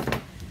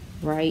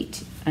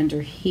right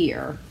under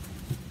here.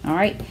 All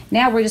right.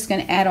 Now we're just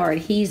going to add our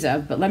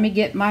adhesive, but let me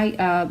get my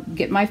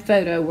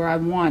photo where I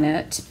want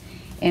it,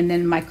 and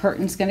then my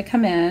curtain's going to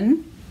come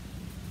in.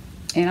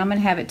 And I'm going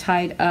to have it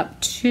tied up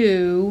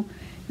to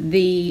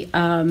the,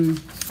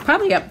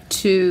 probably up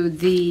to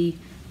the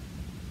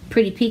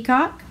Pretty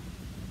Peacock.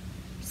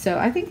 So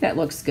I think that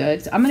looks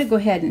good. So I'm going to go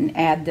ahead and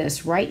add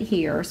this right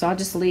here. So I'll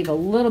just leave a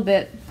little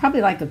bit,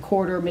 probably like a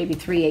quarter, maybe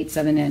 3/8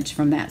 of an inch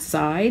from that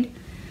side.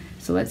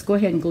 So let's go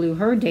ahead and glue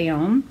her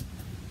down.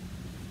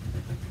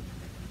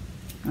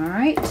 All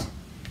right.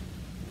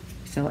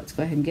 So let's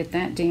go ahead and get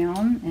that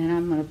down, and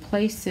I'm going to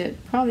place it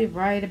probably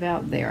right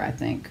about there, I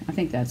think. I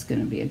think that's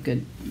going to be a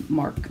good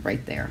mark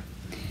right there.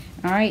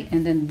 All right,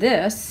 and then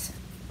this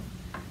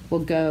will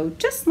go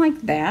just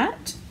like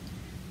that,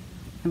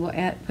 and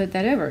we'll put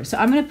that over. So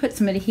I'm going to put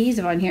some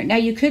adhesive on here. Now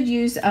you could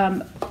use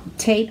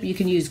tape. You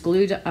can use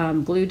glue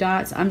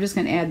dots. I'm just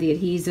going to add the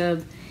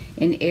adhesive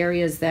in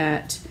areas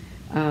that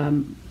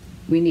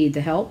we need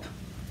the help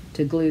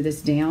to glue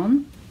this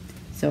down.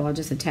 So I'll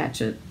just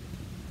attach it.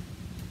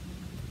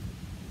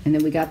 And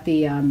then we got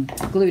the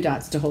glue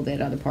dots to hold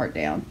that other part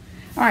down.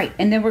 All right,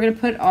 and then we're going to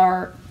put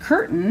our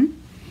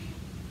curtain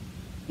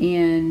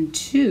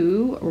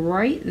into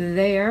right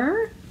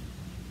there.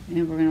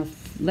 And we're going to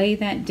lay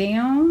that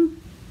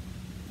down.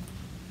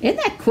 Isn't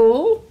that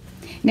cool?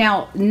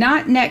 Now,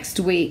 not next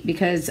week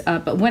because,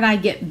 but when I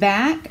get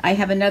back, I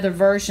have another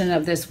version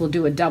of this. We'll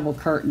do a double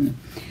curtain.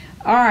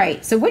 All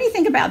right, so what do you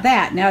think about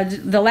that? Now,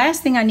 the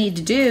last thing I need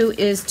to do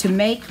is to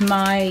make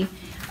my,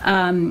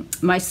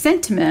 my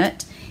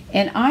sentiment.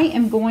 And I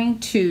am going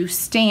to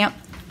stamp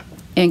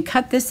and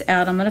cut this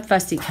out. I'm going to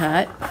fussy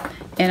cut.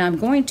 And I'm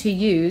going to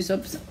use,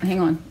 oops,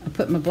 hang on. I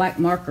put my black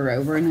marker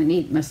over, and I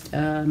need,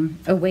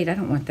 oh wait, I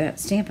don't want that.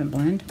 Stamp and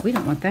blend. We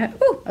don't want that.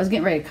 Ooh, I was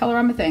getting ready to color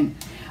on my thing.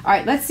 All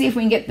right, let's see if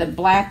we can get the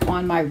black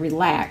on my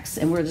relax.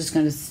 And we're just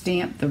going to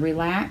stamp the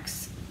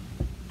relax.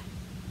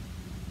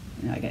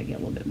 Now I got to get a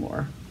little bit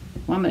more.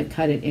 Well, I'm going to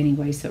cut it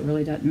anyway, so it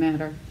really doesn't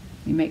matter.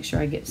 Let me make sure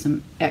I get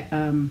some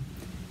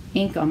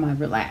ink on my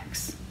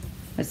relax.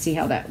 Let's see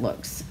how that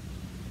looks.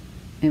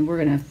 And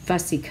we're going to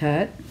fussy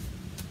cut.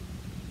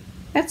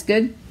 That's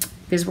good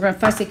because we're going to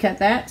fussy cut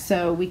that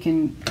so we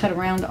can cut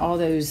around all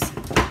those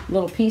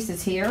little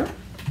pieces here.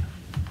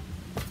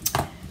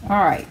 All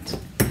right.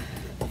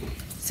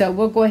 So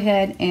we'll go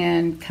ahead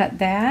and cut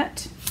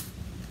that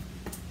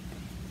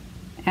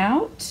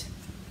out.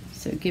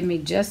 So give me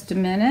just a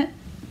minute.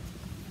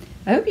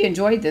 I hope you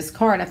enjoyed this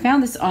card. I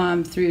found this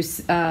through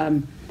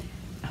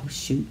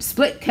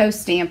Split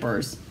Coast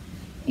Stampers.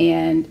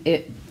 And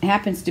it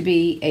happens to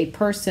be a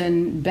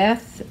person,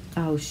 Beth,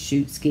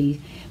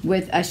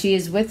 with, she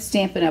is with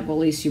Stampin' Up, well,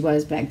 at least she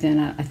was back then.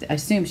 I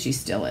assume she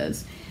still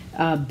is.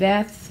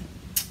 Beth,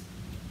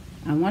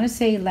 I want to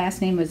say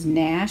last name was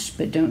Nash,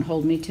 but don't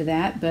hold me to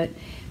that. But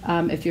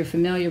if you're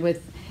familiar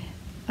with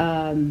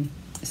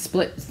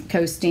Split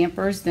Coast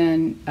Stampers,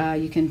 then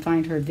you can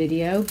find her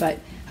video. But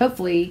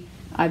hopefully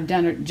I've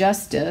done her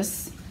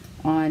justice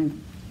on,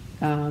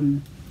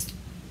 I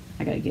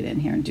got to get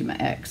in here and do my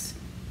X.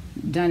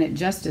 Done it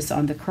justice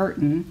on the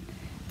curtain.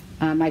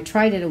 I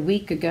tried it a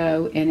week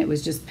ago and it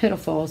was just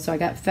pitiful, so I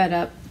got fed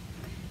up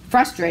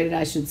frustrated,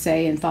 I should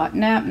say, and thought,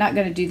 no, I'm not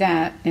going to do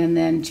that, and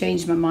then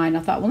changed my mind. I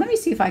thought, well, let me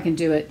see if I can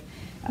do it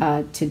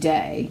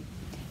today.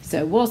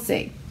 So we'll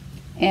see.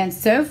 And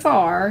so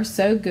far,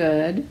 so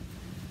good.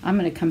 I'm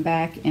going to come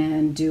back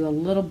and do a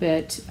little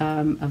bit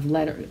of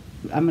letter.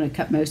 I'm going to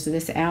cut most of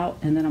this out,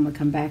 and then I'm going to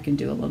come back and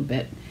do a little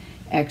bit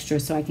extra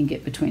so I can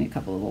get between a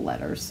couple of the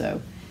letters.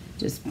 So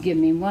just give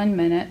me 1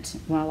 minute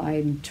while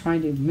I'm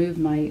trying to move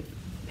my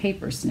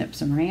paper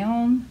snips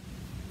around.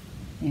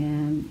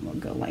 And we'll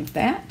go like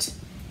that.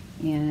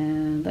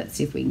 And let's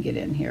see if we can get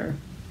in here.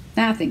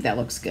 I think that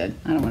looks good.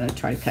 I don't want to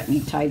try to cut any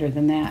tighter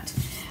than that.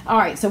 All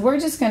right, so we're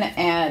just going to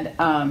add,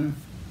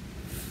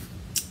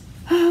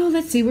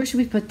 let's see, where should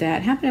we put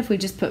that? How about if we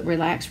just put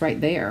relax right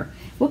there?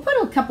 We'll put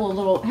a couple of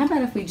little, how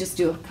about if we just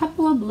do a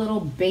couple of little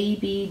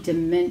baby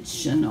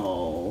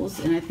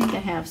dimensionals? And I think I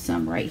have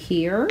some right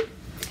here.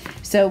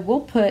 So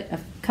we'll put a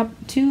couple,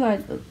 two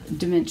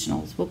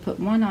dimensionals. We'll put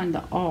one on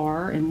the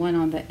R and one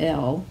on the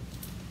L.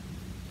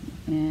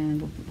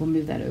 And we'll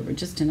move that over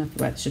just enough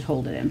that should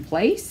hold it in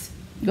place.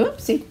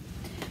 Oopsie.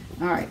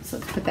 All right, so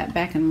let's put that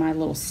back in my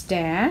little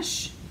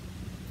stash.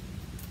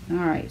 All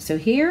right, so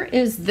here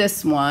is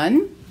this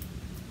one.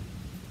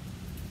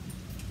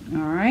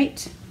 All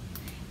right,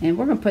 and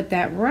we're gonna put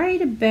that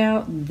right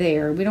about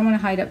there. We don't want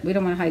to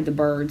hide the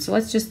bird, so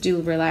let's just do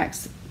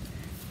relax.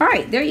 All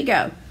right, there you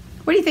go.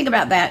 What do you think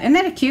about that? Isn't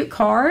that a cute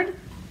card?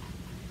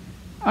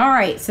 All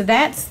right, so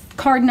that's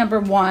card number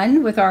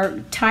 1 with our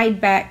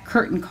tied back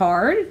curtain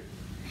card.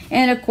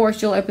 And of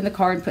course, you'll open the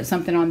card and put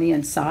something on the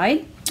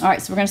inside. All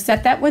right, so we're gonna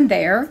set that one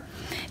there.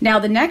 Now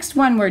the next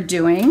one we're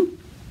doing,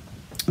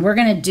 we're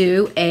gonna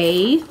do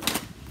a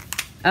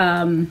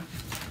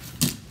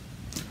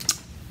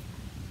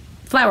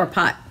flower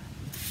pot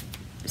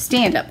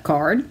stand-up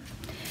card.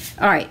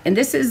 All right, and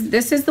this is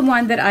the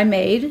one that I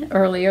made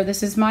earlier.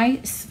 This is my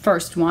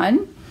first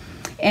one.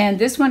 And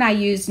this one I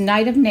used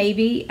Night of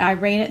Navy. I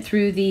ran it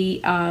through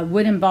the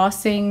wood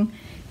embossing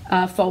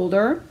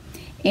folder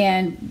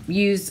and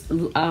used,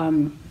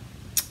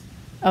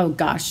 oh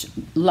gosh,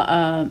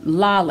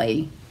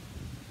 Lolly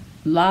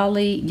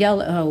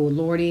Yellow, oh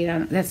lordy,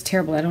 that's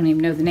terrible. I don't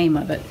even know the name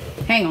of it.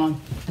 Hang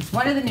on, it's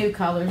one of the new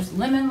colors.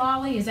 Lemon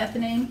Lolly, is that the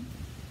name?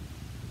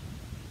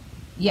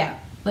 Yeah,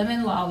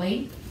 Lemon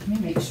Lolly. Let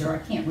me make sure, I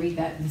can't read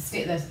that.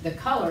 The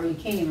color, you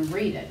can't even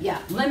read it. Yeah,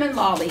 Lemon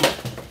Lolly.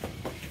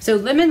 So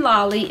Lemon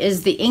Lolly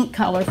is the ink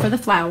color for the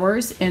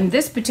flowers. And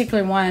this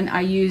particular one,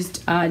 I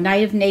used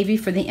Night of Navy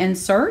for the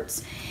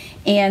inserts.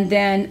 And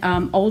then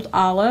Old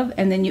Olive.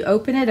 And then you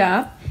open it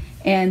up.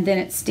 And then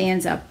it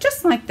stands up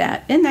just like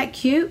that. Isn't that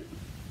cute?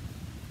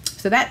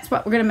 So that's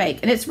what we're going to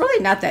make. And it's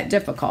really not that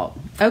difficult.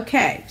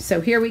 Okay,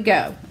 so here we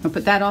go. I'll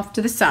put that off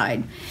to the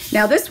side.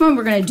 Now this one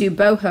we're going to do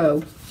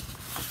boho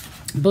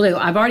blue.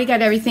 I've already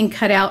got everything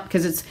cut out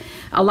because it's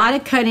a lot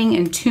of cutting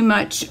and too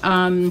much,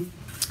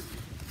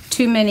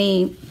 too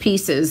many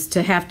pieces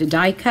to have to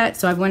die cut.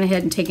 So I went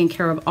ahead and taken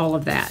care of all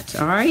of that.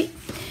 All right.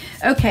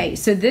 Okay,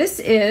 so this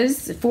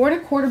is 4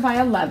 1/4 by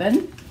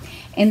 11.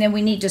 And then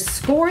we need to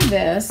score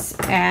this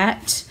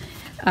at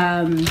 2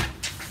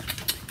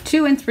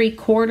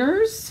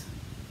 3/4.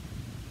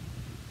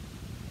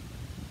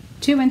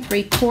 2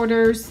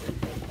 3/4.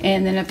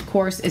 And then of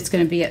course it's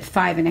going to be at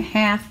 5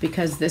 1/2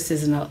 because this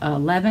is an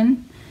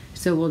 11.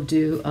 So we'll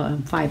do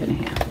 5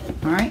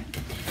 1/2. All right.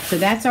 So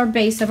that's our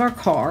base of our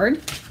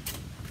card.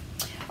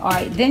 All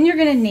right. Then you're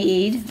going to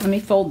need, let me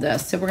fold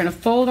this. So we're going to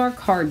fold our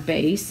card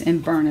base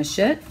and burnish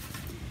it.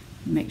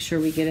 Make sure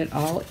we get it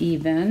all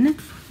even.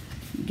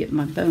 Get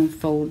my bone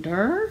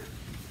folder.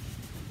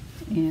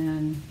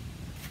 And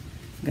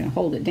I'm going to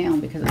hold it down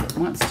because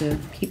it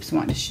keeps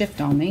wanting to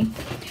shift on me.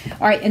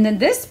 All right, and then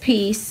this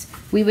piece,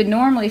 we would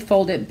normally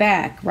fold it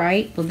back,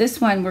 right? Well, this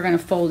one, we're going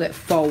to fold it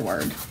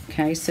forward.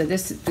 Okay, so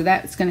that's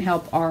going to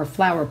help our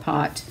flower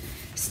pot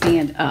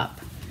stand up.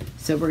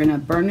 So we're going to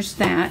burnish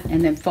that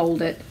and then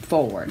fold it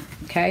forward,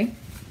 okay?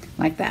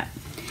 Like that.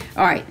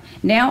 All right,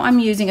 now I'm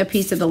using a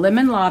piece of the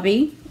Lemon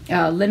Lobby,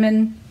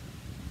 Lemon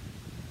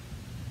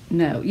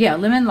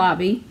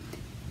Lobby,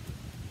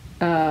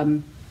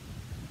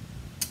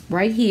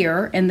 right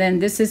here, and then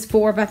this is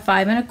 4 by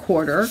 5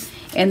 1/4,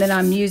 and then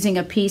I'm using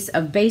a piece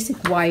of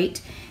basic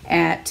white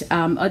at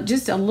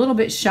just a little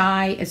bit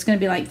shy. It's going to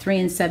be like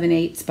 3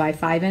 7/8 by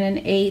 5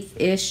 1/8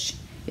 ish.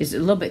 Is a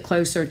little bit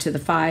closer to the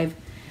 5,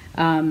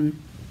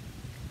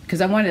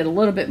 because I wanted a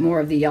little bit more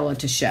of the yellow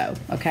to show.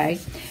 Okay,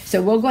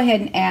 so we'll go ahead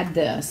and add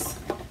this.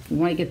 We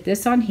want to get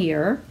this on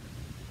here.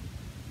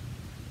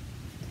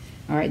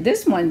 All right,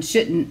 this one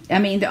shouldn't, I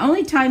mean, the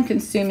only time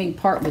consuming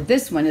part with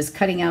this one is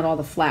cutting out all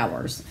the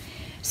flowers.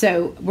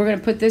 So we're going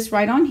to put this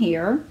right on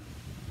here.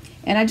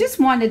 And I just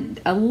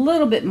wanted a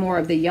little bit more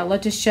of the yellow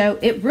to show.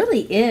 It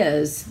really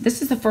is,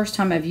 this is the first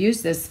time I've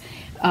used this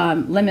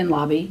Lemon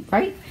Lobby,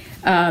 right?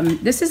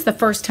 This is the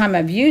first time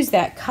I've used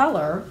that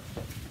color.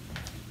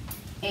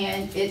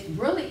 And it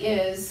really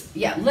is,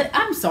 yeah,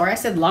 I'm sorry, I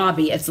said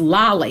lobby. It's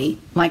lolly,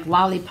 like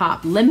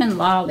lollipop, lemon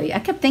lolly. I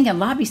kept thinking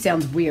lobby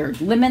sounds weird.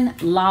 Lemon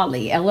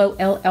lolly,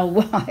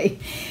 Lolly.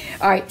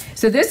 All right,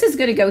 so this is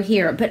going to go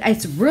here, but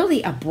it's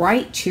really a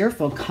bright,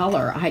 cheerful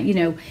color.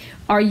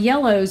 Our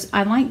yellows,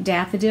 I like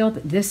daffodil,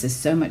 but this is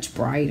so much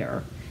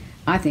brighter.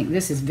 I think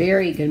this is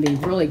going to be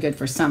really good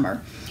for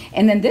summer.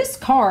 And then this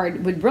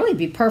card would really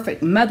be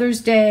perfect. Mother's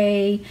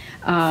Day,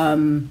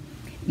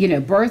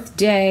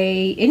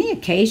 birthday, any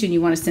occasion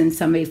you want to send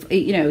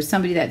somebody,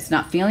 somebody that's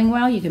not feeling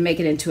well, you can make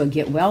it into a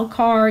get well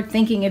card,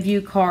 thinking of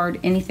you card,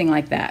 anything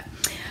like that.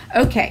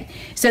 Okay,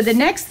 so the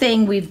next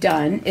thing we've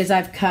done is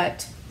I've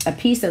cut a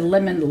piece of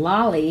lemon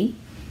lolly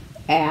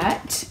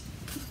at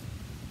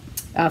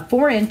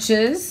 4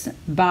 inches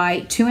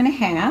by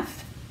 2.5,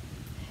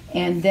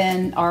 and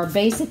then our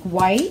basic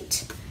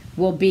white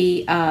will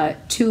be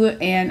 2,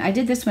 and I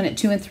did this one at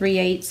 2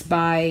 3/8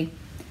 by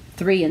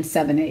 3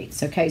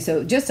 7/8. Okay,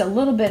 so just a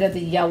little bit of the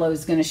yellow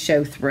is going to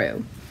show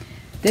through.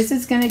 This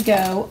is going to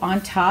go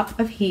on top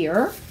of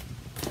here.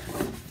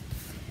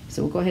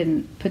 So we'll go ahead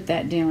and put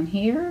that down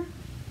here.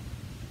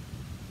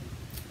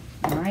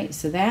 All right,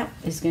 so that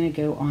is going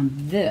to go on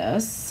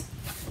this.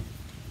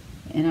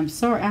 And I'm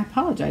sorry, I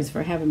apologize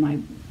for having my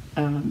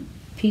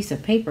piece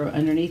of paper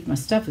underneath my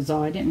stuff is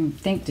all. I didn't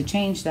think to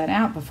change that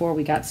out before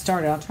we got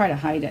started. I'll try to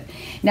hide it.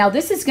 Now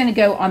this is going to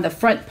go on the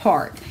front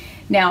part.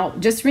 Now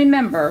just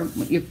remember,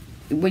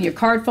 when your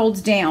card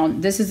folds down,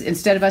 this is,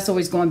 instead of us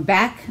always going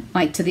back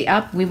like to the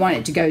up, we want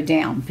it to go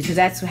down, because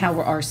that's how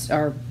our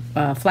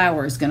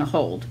flower is going to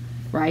hold,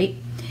 right?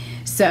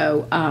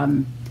 So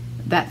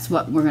that's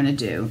what we're going to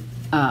do.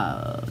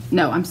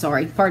 No, I'm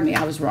sorry, pardon me,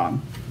 I was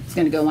wrong. It's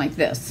going to go like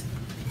this,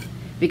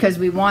 because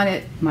we want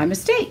it, my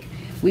mistake,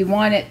 we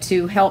want it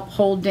to help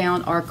hold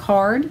down our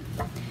card.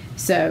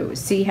 So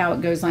see how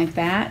it goes like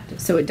that?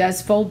 So it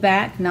does fold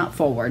back, not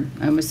forward.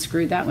 I almost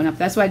screwed that one up.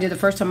 That's what I did the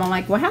first time. I'm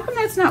like, well, how come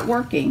that's not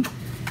working?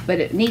 But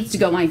it needs to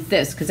go like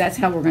this, because that's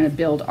how we're going to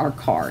build our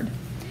card.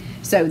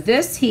 So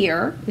this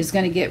here is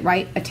going to get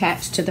right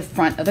attached to the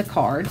front of the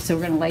card. So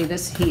we're going to lay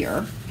this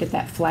here, get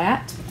that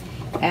flat,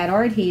 add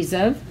our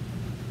adhesive.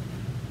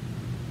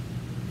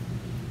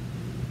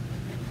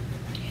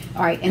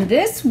 All right, and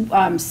this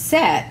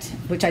set,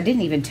 which I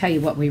didn't even tell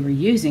you what we were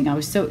using, I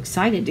was so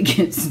excited to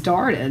get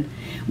started.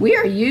 We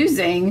are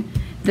using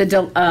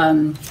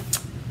the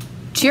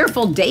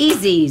Cheerful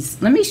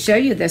Daisies. Let me show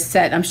you this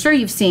set. I'm sure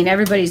you've seen,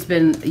 everybody's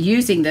been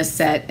using this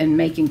set and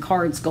making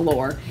cards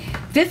galore.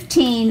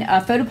 15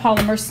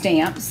 photopolymer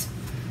stamps.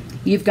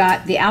 You've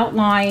got the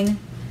outline,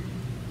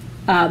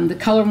 the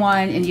color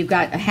one, and you've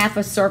got a half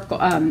a circle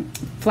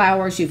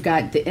flowers. You've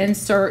got the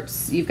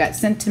inserts, you've got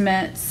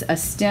sentiments, a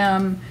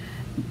stem,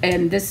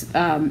 and this,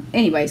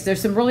 anyways,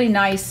 there's some really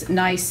nice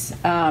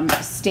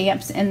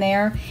stamps in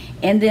there.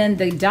 And then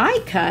the die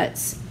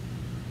cuts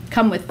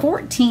come with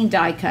 14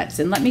 die cuts,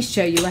 and let me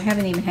show you. I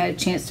haven't even had a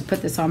chance to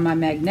put this on my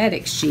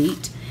magnetic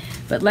sheet,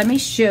 but let me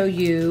show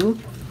you,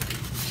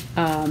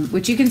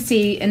 which you can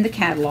see in the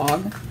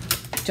catalog,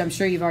 which I'm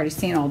sure you've already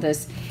seen all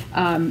this.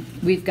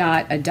 We've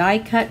got a die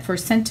cut for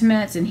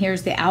sentiments, and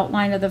here's the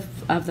outline of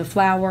the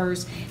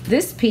flowers.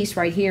 This piece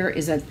right here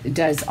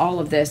does all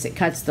of this. It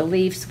cuts the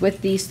leaves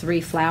with these 3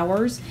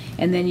 flowers,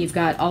 and then you've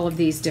got all of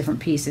these different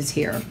pieces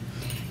here.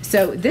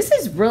 So this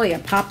is really a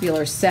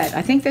popular set.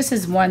 I think this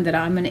is one that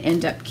I'm going to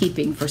end up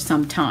keeping for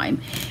some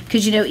time,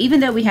 because even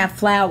though we have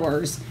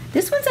flowers,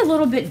 this one's a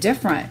little bit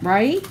different,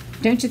 right?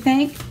 Don't you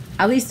think?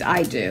 At least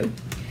I do.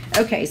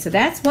 Okay, so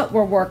that's what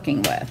we're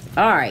working with.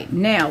 All right,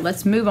 now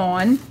let's move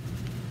on.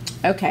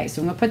 Okay,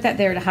 so I'm going to put that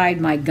there to hide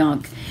my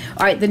gunk.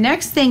 All right, the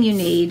next thing you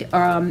need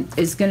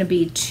is going to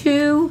be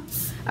 2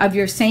 of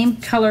your same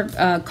color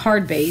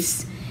card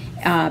base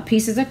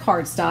pieces of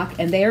cardstock,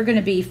 and they are going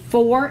to be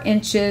 4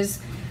 inches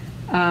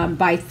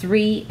by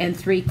 3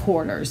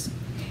 3/4.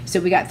 So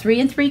we got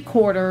 3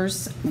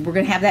 3/4. We're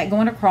going to have that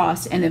going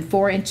across, and then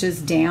 4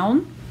 inches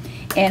down.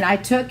 And I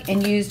took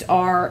and used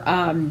our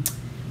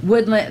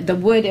the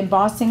wood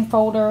embossing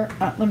folder.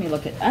 Let me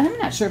look at, I'm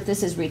not sure if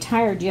this is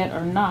retired yet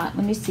or not.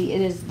 Let me see.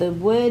 It is the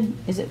wood,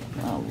 is it,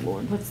 oh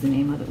Lord, what's the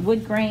name of it?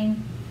 Wood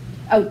grain?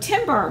 Oh,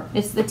 timber.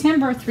 It's the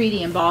timber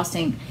 3D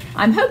embossing.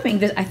 I'm hoping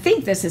that, I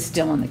think this is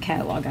still in the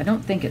catalog. I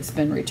don't think it's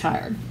been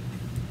retired,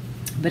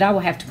 but I will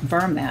have to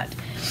confirm that.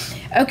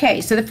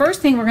 Okay, so the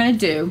first thing we're going to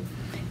do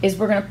is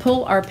we're going to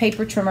pull our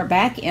paper trimmer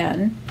back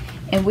in,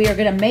 and we are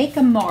going to make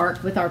a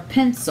mark with our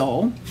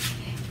pencil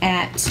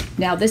at,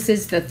 now this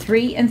is the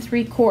 3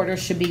 3/4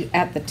 should be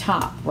at the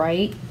top,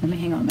 right? Let me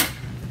hang on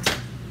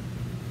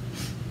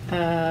a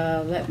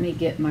minute. Let me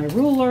get my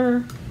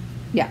ruler.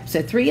 Yeah,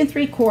 so 3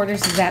 3/4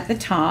 is at the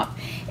top,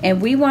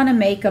 and we want to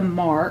make a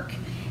mark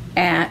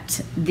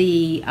at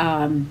the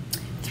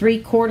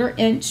 3/4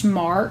 inch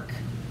mark.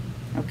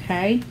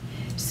 Okay,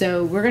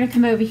 so we're going to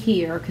come over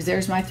here, because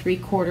there's my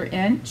 3/4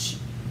 inch,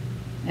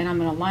 and I'm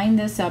going to line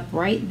this up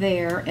right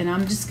there, and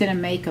I'm just going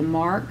to make a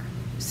mark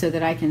so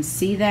that I can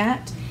see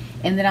that.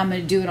 And then I'm going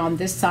to do it on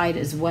this side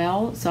as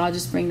well. So I'll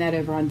just bring that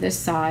over on this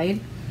side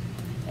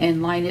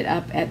and line it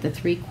up at the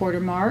 3/4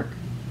 mark.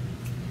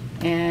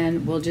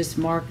 and we'll just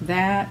mark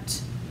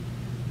that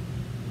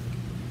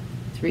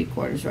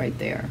 3/4 right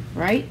there,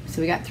 right?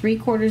 So we got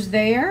 3/4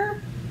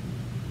 there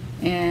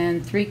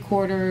and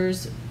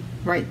 3/4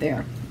 right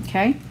there,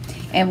 okay?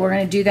 And we're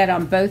going to do that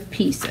on both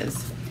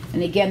pieces.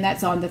 And again,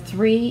 that's on the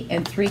 3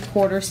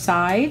 3/4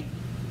 side.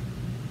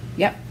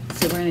 Yep,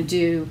 so we're going to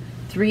do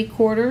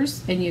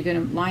 3/4, and you're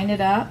going to line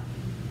it up,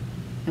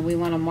 and we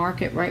want to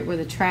mark it right where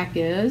the track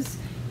is.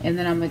 And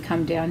then I'm going to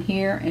come down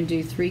here and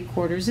do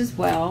 3/4 as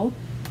well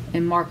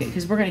and mark it,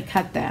 because we're going to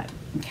cut that,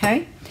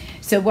 okay?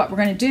 So what we're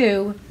going to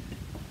do,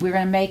 we're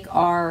going to make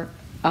our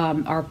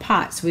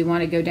pot. So we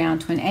want to go down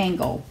to an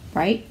angle,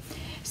 right?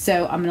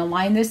 So I'm going to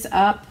line this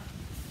up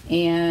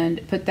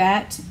and put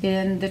that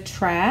in the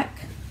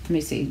track. Let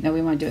me see. No,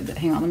 we want to do it.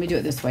 Hang on. Let me do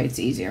it this way. It's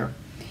easier.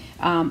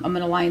 I'm going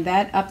to line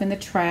that up in the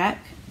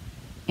track,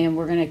 and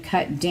we're going to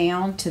cut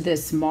down to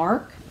this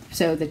mark.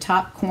 So the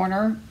top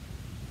corner,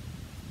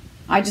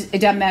 it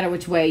doesn't matter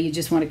which way, you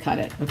just want to cut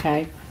it,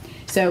 okay?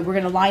 So we're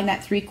going to line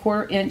that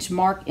 3/4 inch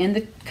mark in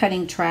the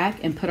cutting track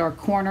and put our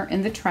corner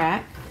in the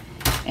track,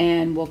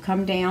 and we'll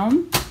come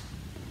down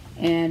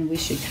and we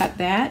should cut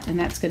that, and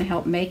that's going to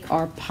help make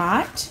our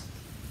pot.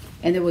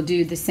 And then we'll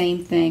do the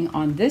same thing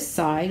on this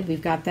side.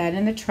 We've got that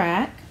in the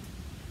track.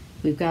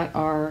 We've got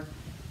our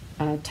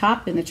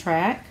top in the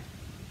track,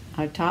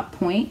 our top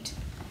point,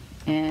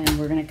 and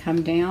we're going to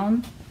come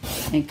down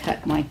and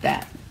cut like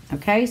that.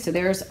 Okay, so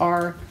there's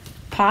our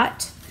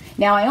pot.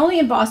 Now I only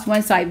embossed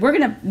one side. We're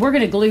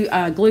gonna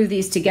glue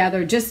these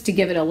together just to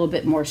give it a little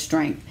bit more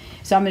strength.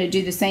 So I'm going to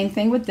do the same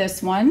thing with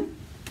this one.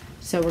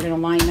 So we're going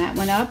to line that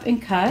one up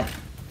and cut.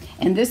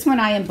 And this one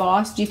I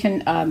embossed. You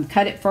can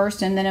cut it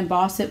first and then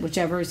emboss it,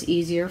 whichever is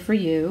easier for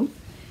you.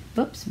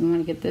 Oops, we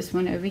want to get this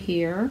one over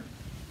here.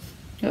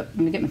 Oh, I'm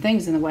going to get my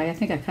things in the way. I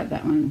think I cut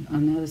that one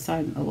on the other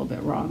side a little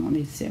bit wrong. Let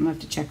me see. I'm going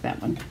to have to check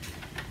that one.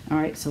 All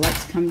right, so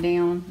let's come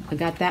down. I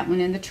got that one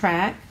in the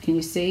track. Can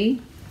you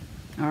see?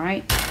 All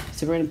right,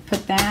 so we're going to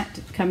put that,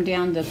 come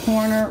down the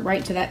corner,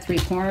 right to that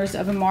 3/4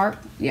 of a mark.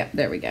 Yep,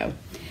 there we go.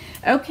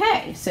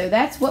 Okay, so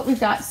that's what we've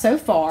got so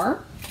far.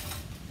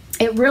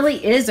 It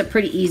really is a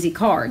pretty easy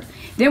card.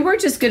 Then we're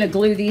just going to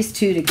glue these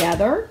two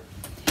together.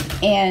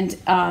 And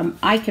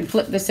I can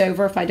flip this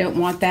over if I don't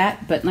want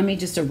that, but let me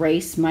just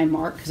erase my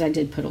mark, because I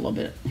did put a little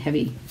bit of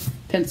heavy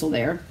pencil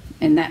there,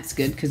 and that's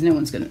good because no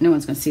one's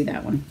gonna see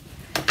that one.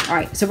 All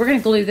right, so we're going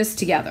to glue this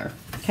together.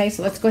 Okay,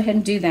 so let's go ahead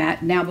and do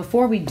that. Now,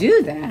 before we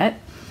do that,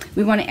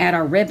 we want to add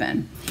our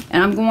ribbon,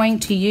 and I'm going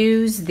to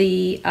use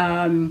the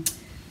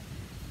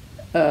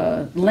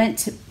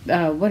lint.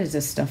 What is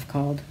this stuff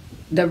called?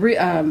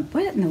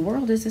 What in the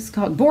world is this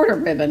called? Border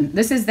ribbon.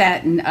 This is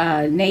that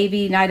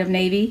navy, Night of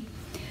Navy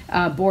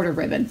border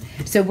ribbon.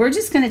 So we're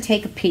just going to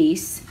take a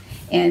piece,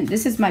 and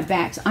this is my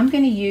back. So I'm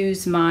going to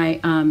use my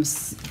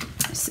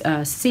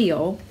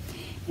seal,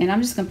 and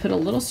I'm just going to put a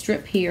little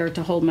strip here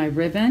to hold my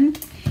ribbon,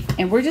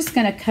 and we're just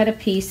going to cut a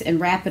piece and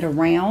wrap it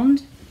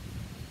around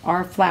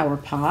our flower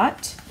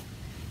pot,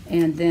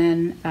 and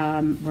then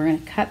we're going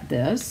to cut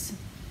this.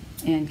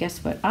 And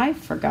guess what I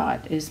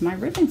forgot is my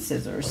ribbon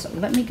scissors. So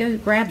let me go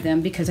grab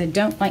them, because I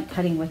don't like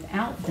cutting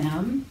without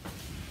them.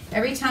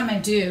 Every time I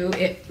do,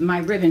 my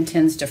ribbon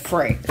tends to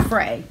fray.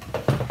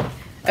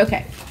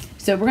 Okay,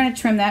 so we're going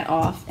to trim that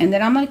off, and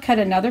then I'm going to cut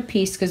another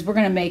piece, because we're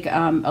going to make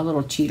a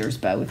little cheater's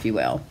bow, if you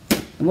will.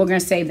 And we're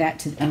going to save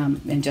that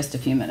in just a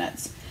few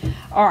minutes.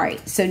 All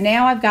right, so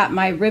now I've got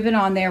my ribbon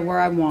on there where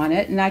I want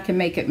it, and I can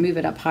move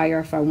it up higher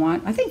if I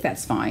want. I think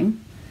that's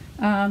fine.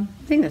 I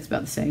think that's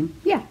about the same.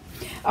 Yeah.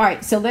 All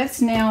right, so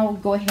let's now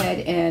go ahead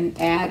and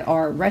add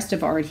our rest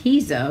of our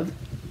adhesive,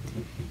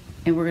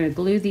 and we're going to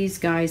glue these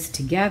guys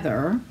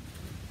together.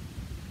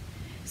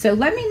 So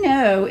let me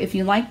know if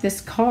you like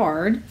this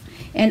card.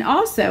 And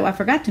also, I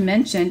forgot to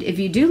mention, if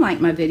you do like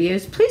my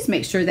videos, please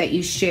make sure that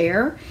you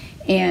share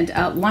and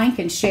like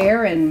and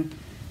share and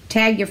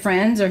tag your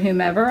friends or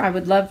whomever. I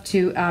would love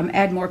to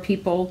add more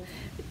people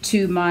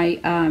to my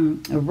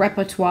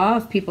repertoire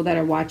of people that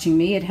are watching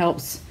me. It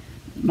helps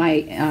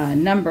my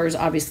numbers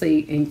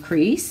obviously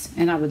increase,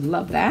 and I would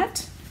love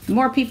that. The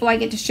more people I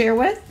get to share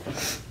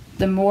with,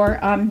 the more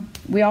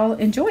we all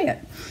enjoy it.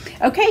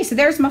 Okay, so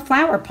there's my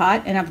flower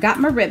pot, and I've got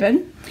my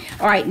ribbon.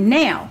 All right,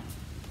 now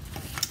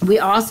we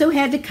also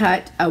had to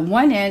cut a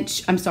 1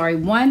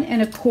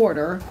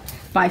 1¼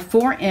 by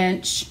 4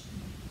 inch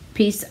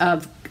piece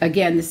of,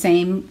 again, the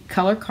same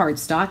color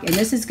cardstock, and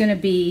this is going to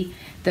be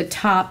the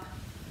top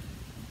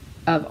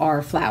of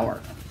our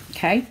flower.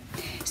 Okay,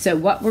 so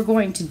what we're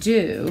going to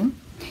do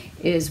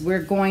is we're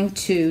going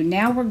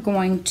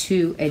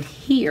to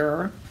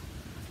adhere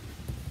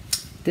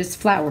this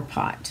flower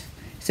pot.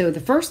 So the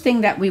first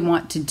thing that we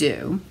want to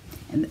do,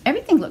 and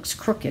everything looks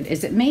crooked.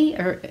 Is it me,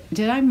 or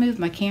did I move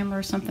my camera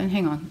or something?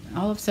 Hang on.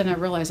 All of a sudden I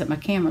realized that my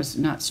camera's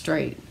not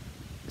straight.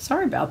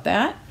 Sorry about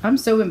that. I'm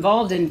so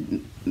involved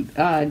in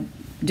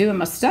doing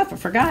my stuff, I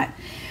forgot.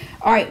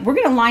 All right, we're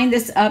going to line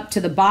this up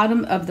to the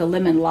bottom of the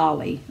lemon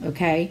lolly,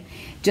 okay?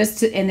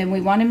 And then we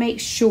want to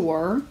make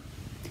sure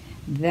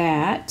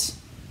that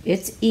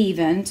it's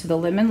even to the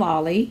lemon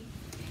lolly,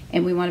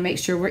 and we want to make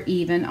sure we're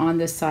even on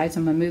this side, so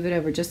I'm going to move it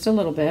over just a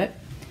little bit.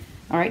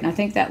 All right, and I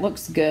think that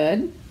looks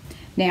good.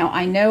 Now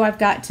I know I've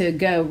got to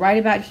go right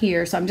about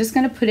here, so I'm just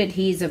going to put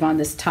adhesive on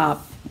this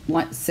top,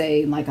 let's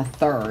say like a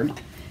third.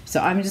 So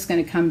I'm just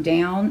going to come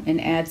down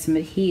and add some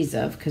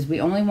adhesive because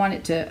we only want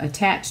it to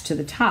attach to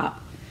the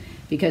top,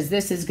 because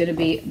this is going to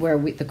be where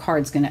the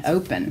card's going to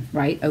open,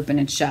 right? Open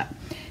and shut.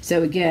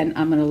 So again,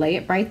 I'm going to lay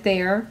it right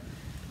there.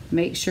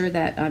 Make sure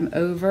that I'm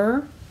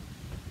over.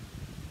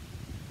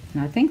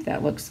 And I think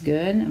that looks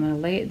good. I'm going to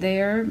lay it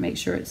there. Make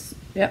sure it's,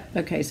 yep,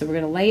 okay. So we're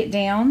going to lay it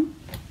down.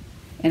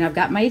 And I've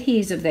got my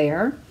adhesive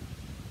there.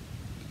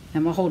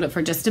 And we'll hold it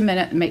for just a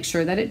minute and make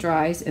sure that it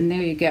dries. And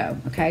there you go,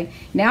 okay?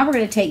 Now we're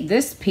going to take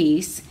this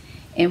piece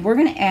and we're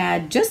going to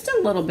add just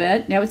a little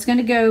bit. Now it's going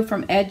to go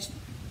from edge.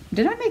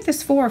 Did I make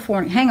this 4 or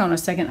 4? Hang on a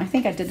second. I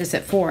think I did this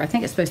at 4. I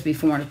think it's supposed to be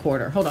 4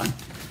 1/4. Hold on.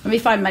 Let me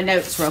find my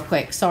notes real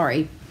quick.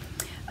 Sorry.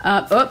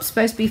 Oops,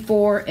 supposed to be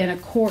 4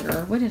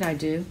 1/4. What did I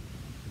do?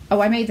 Oh,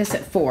 I made this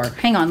at 4.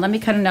 Hang on. Let me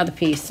cut another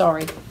piece.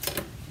 Sorry.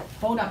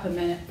 Hold up a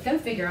minute. Go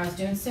figure, I was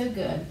doing so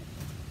good.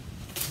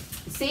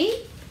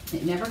 See?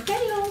 It never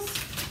fails.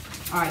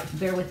 All right,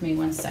 bear with me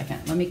 1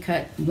 second. Let me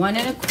cut 1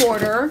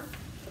 1/4.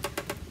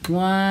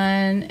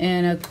 1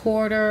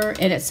 1/4,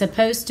 and it's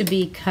supposed to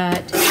be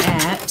cut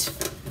at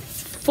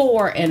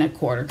 4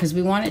 1/4 because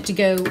we want it to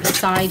go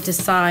side to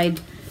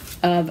side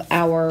of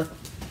our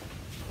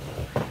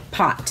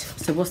pot.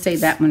 So we'll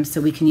save that one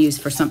so we can use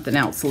for something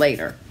else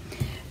later.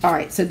 All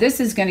right, so this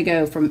is going to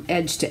go from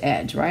edge to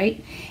edge,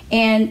 right?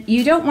 And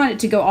you don't want it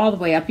to go all the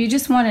way up. You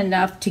just want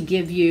enough to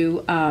give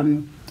you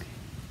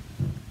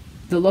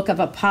the look of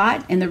a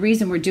pot, and the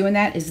reason we're doing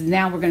that is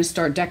now we're going to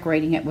start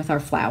decorating it with our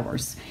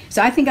flowers.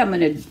 So I think I'm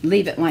going to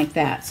leave it like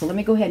that. So let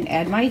me go ahead and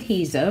add my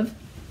adhesive.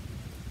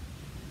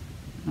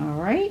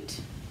 All right.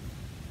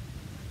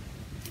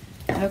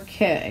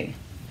 Okay.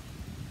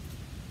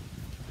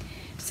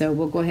 So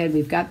we'll go ahead,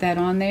 we've got that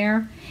on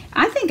there.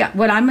 I think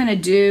what I'm going to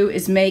do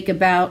is make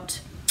about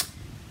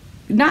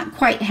not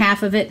quite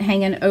half of it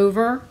hanging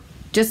over.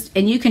 Just,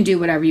 and you can do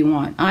whatever you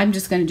want. I'm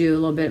just going to do a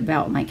little bit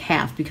about like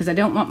half because I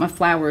don't want my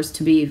flowers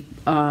to be,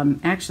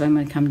 actually I'm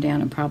going to come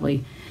down and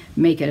probably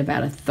make it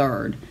about a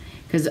third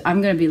because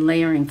I'm going to be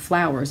layering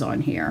flowers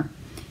on here.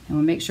 And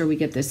we'll make sure we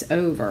get this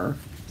over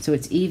so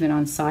it's even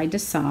on side to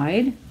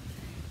side.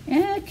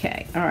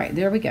 Okay, all right,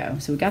 there we go.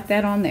 So we got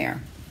that on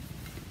there.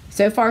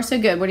 So far so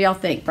good. What do y'all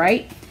think,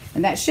 right?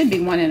 And that should be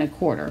 1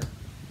 1/4.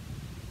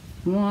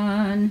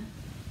 1,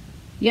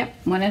 yep,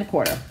 1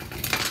 1/4.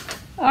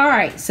 All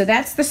right, so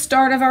that's the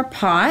start of our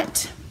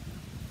pot.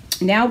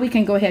 Now we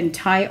can go ahead and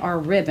tie our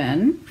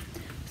ribbon.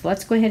 So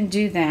let's go ahead and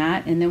do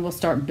that, and then we'll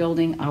start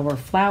building our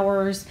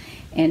flowers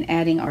and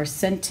adding our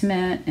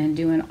sentiment and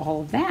doing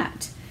all of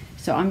that.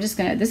 So I'm just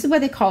gonna, this is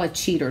what they call a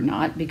cheater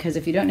knot, because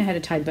if you don't know how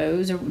to tie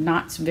bows or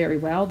knots very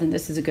well, then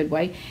this is a good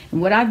way.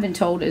 And what I've been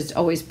told is to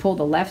always pull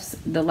the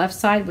left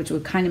side, which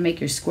would kind of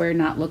make your square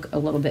knot look a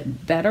little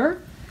bit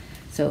better.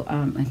 So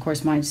of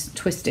course mine's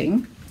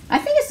twisting. I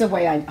think it's the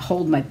way I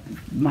hold my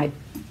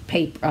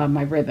paper,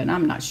 my ribbon.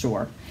 I'm not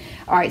sure.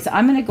 All right, so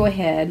I'm going to go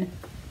ahead.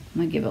 I'm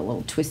going to give it a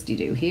little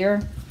twisty-do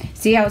here.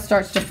 See how it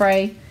starts to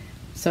fray?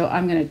 So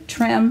I'm going to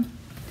trim,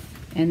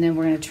 and then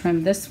we're going to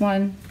trim this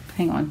one.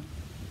 Hang on.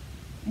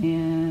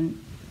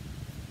 And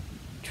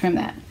trim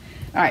that.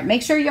 All right,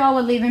 make sure y'all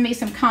are leaving me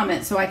some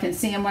comments so I can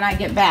see them when I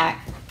get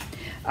back.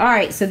 All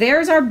right, so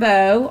there's our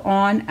bow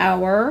on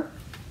our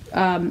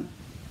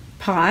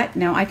pot.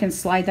 Now I can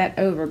slide that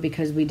over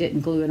because we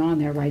didn't glue it on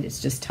there, right?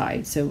 It's just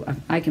tied, so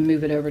I can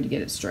move it over to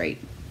get it straight.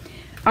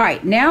 All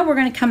right, now we're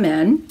going to come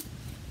in,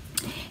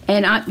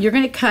 and you're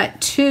going to cut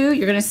 2.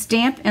 You're going to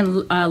stamp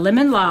and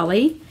lemon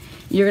lolly.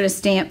 You're going to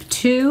stamp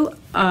 2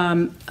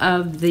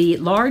 of the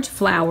large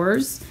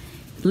flowers,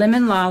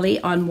 lemon lolly,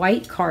 on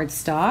white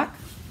cardstock.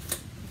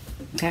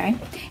 Okay,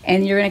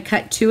 and you're going to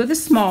cut 2 of the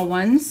small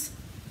ones,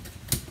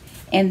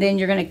 and then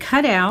you're going to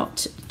cut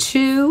out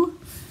 2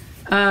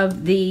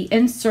 of the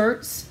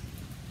inserts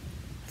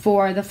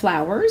for the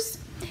flowers,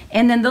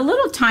 and then the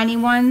little tiny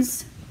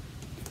ones,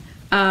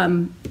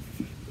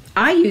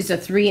 I use a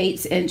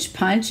 3/8 inch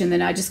punch, and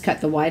then I just cut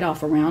the white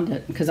off around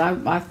it because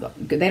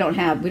we don't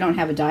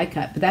have a die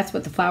cut, but that's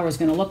what the flower is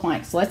going to look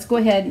like. So let's go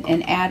ahead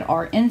and add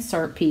our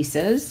insert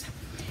pieces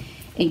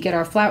and get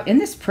our flower. Isn't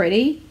this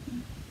pretty?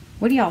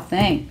 What do y'all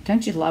think?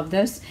 Don't you love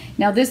this?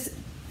 Now this,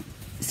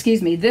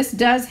 excuse me, this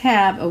does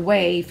have a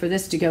way for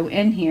this to go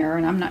in here,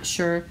 and I'm not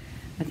sure.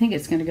 I think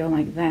it's going to go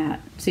like that.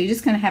 So you're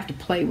just going to have to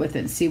play with it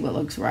and see what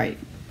looks right.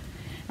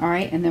 All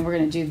right, and then we're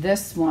going to do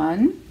this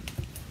one.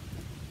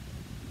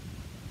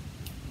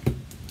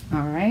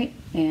 All right,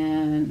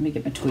 and let me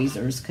get my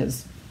tweezers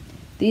because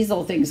these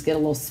little things get a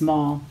little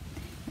small.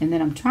 And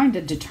then I'm trying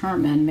to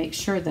determine, make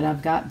sure that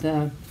I've got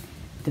the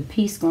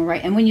piece going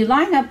right. And when you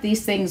line up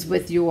these things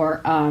with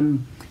your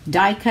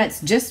die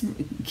cuts, just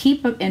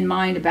keep in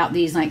mind about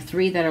these like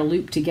 3 that are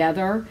looped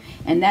together,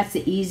 and that's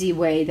the easy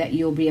way that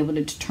you'll be able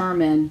to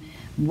determine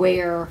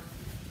where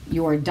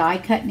your die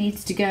cut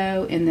needs to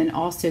go, and then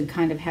also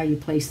kind of how you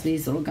place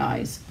these little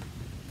guys.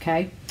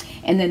 Okay,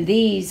 And then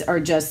these are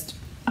just,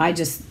 I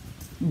just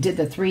did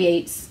the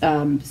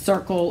 3/8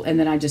 circle, and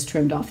then I just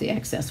trimmed off the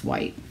excess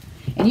white.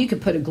 And you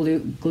could put a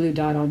glue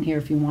dot on here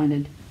if you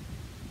wanted.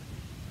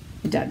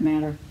 It doesn't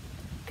matter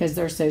because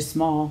they're so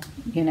small,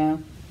 you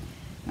know.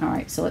 All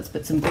right, so let's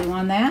put some glue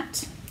on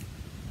that.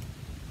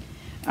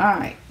 All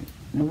right,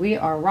 we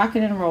are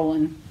rocking and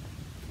rolling.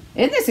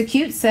 Isn't this a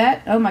cute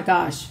set? Oh my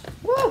gosh.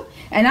 Woo!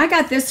 And I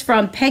got this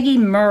from Peggy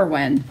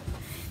Merwin.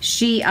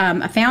 She,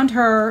 I found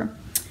her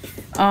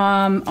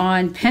on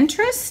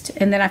Pinterest,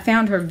 and then I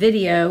found her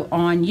video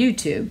on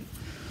YouTube.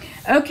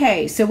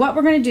 Okay, so what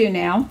we're going to do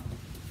now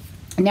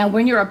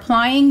when you're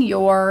applying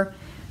your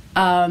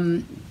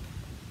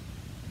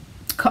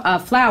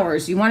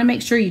flowers, you want to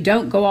make sure you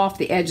don't go off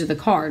the edge of the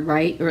card,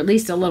 right? Or at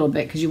least a little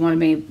bit, because you want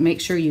to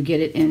make sure you get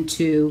it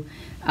into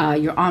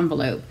your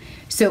envelope.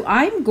 So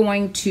I'm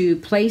going to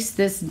place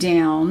this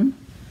down.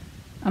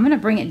 I'm going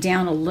to bring it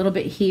down a little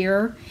bit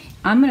here.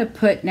 I'm going to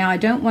put, now I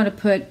don't want to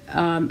put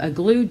a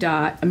glue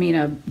dot,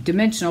 a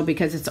dimensional,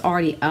 because it's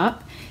already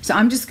up. So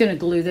I'm just going to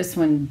glue this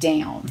one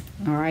down.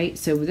 All right,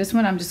 so this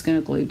one I'm just going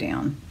to glue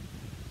down.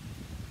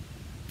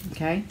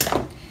 Okay,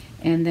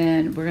 and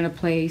then we're going to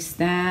place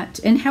that,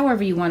 and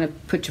however you want to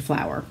put your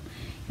flower.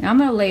 Now I'm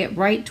going to lay it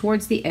right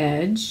towards the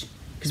edge,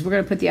 because we're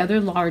going to put the other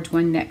large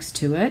one next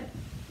to it.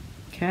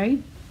 Okay,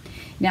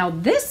 now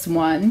this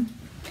one,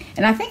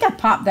 and I think I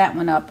popped that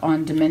one up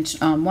on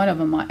dimension. One of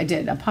them I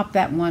did. I popped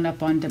that one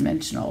up on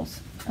dimensionals.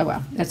 Oh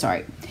well, that's all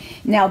right.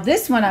 Now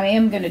this one I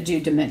am going to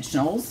do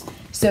dimensionals.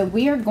 So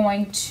we are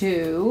going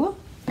to,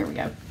 here we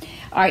go.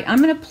 All right,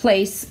 I'm going to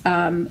place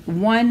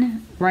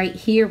one right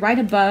here, right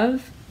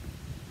above,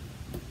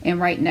 and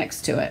right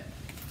next to it.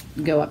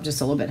 Go up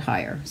just a little bit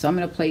higher. So I'm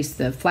going to place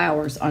the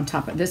flowers on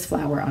top of this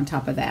flower on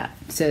top of that.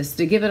 So it's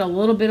to give it a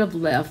little bit of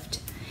lift,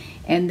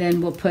 and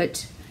then we'll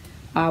put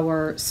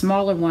our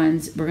smaller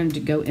ones, we're going to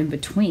go in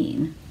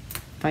between,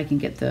 if I can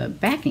get the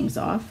backings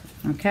off.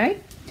 Okay,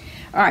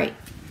 all right,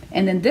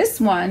 and then this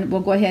one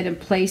we'll go ahead and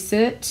place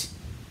it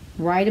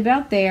right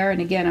about there. And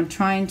again, I'm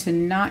trying to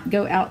not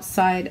go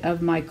outside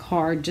of my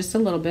card just a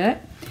little bit.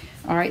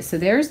 All right, so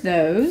there's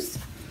those.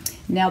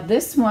 Now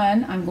this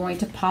one I'm going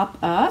to pop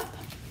up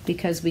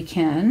because we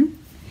can,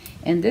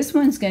 and this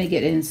one's going to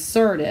get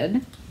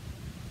inserted.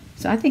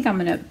 So I think I'm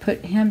going to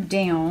put him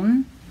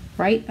down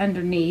right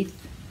underneath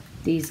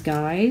these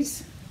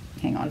guys.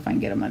 Hang on, if I can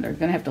get them under. I'm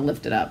gonna have to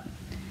lift it up.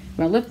 I'm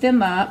gonna lift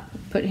them up,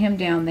 put him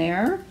down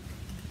there,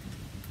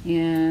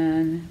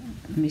 and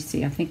let me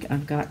see, I think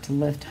I've got to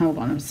lift, hold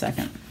on a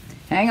second.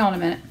 Hang on a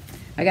minute.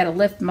 I gotta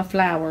lift my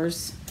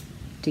flowers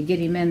to get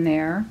him in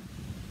there.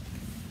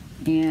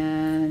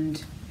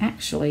 And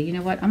actually, you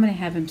know what? I'm gonna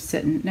have him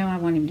sitting, no, I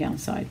want him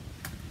downside.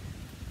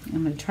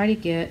 I'm gonna try to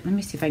get, let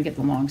me see if I can get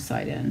the long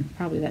side in.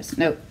 Probably that's,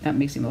 nope, that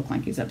makes him look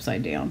like he's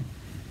upside down.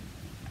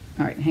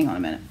 All right, hang on a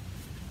minute.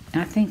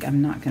 I think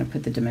I'm not going to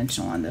put the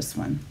dimensional on this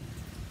one.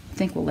 I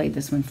think we'll lay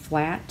this one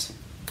flat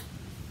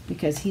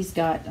because he's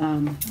got,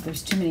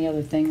 there's too many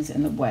other things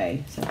in the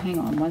way. So hang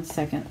on one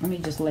second. Let me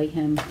just lay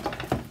him,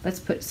 let's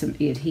put some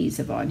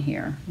adhesive on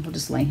here. We'll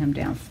just lay him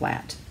down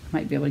flat.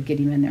 Might be able to get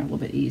him in there a little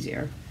bit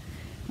easier.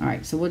 All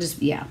right, so we'll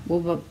just, yeah,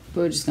 we're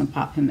just going to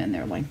pop him in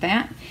there like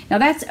that. Now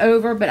that's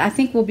over, but I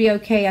think we'll be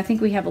okay. I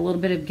think we have a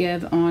little bit of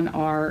give on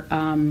our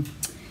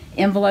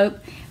envelope.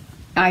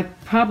 I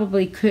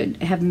probably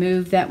could have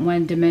moved that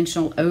one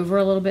dimensional over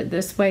a little bit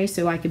this way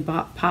so I could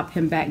pop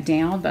him back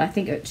down, but I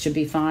think it should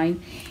be fine.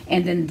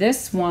 And then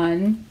this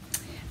one,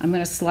 I'm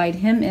going to slide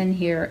him in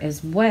here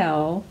as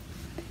well.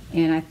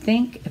 And I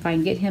think if I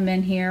can get him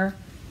in here,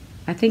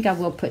 I think I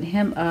will put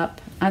him up.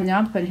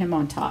 I'm putting him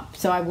on top,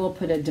 so I will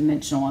put a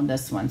dimensional on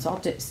this one. So I'll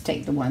just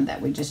take the one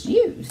that we just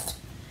used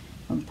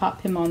and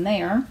pop him on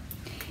there.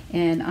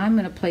 And I'm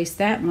going to place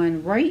that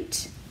one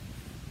right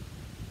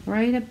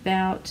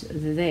about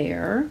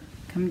there.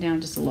 Come down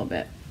just a little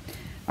bit.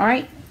 All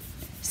right,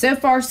 so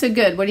far so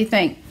good. What do you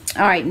think?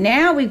 All right,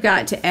 now we've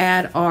got to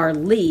add our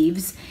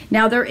leaves.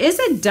 Now there is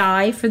a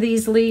die for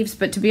these leaves,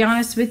 but to be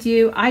honest with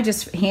you, I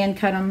just hand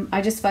cut them.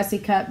 I just fussy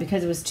cut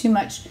because it was too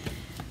much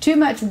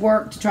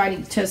work to try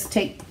to just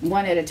take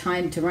one at a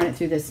time to run it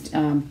through this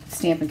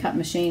stamp and cut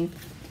machine.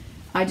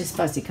 I just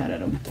fussy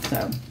cutted them,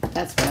 so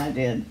that's what I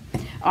did.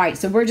 All right,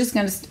 so we're just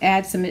going to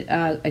add some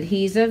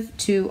adhesive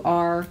to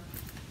our,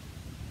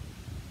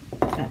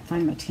 gotta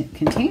find my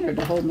container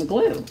to hold my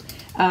glue.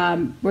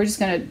 We're just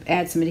going to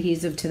add some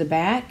adhesive to the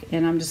back,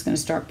 and I'm just going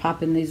to start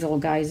popping these little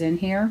guys in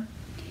here,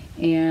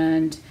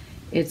 and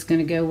it's going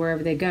to go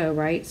wherever they go,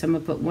 right? So I'm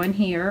going to put one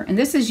here, and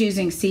this is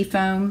using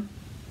seafoam,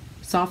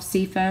 soft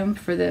seafoam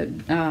for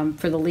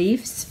the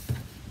leaves.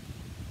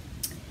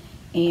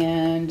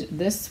 And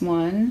this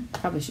one,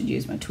 probably should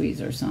use my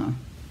tweezers, huh?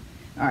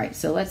 All right,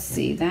 so let's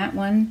see that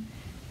one.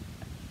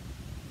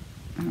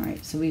 All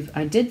right, so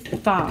I did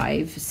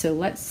 5, so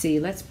let's see.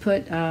 Let's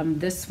put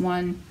this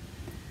one.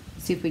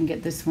 See if we can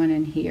get this one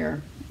in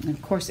here. And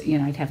of course, you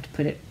know, I'd have to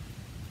put it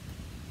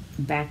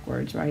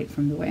backwards, right,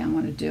 from the way I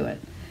want to do it.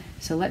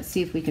 So let's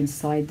see if we can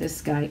slide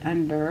this guy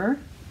under.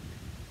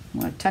 I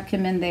want to tuck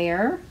him in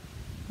there.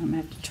 I'm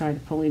gonna have to try to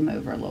pull him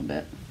over a little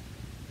bit.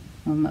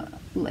 I'm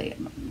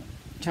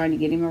trying to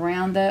get him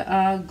around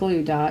the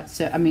glue dots,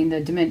 so I mean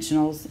the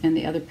dimensionals and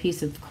the other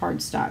piece of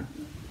cardstock.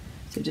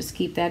 So just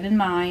keep that in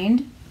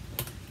mind.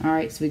 All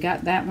right, so we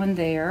got that one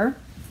there.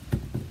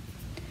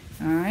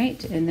 All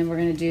right, and then we're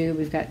gonna do,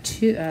 we've got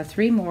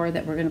three more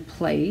that we're gonna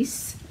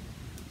place.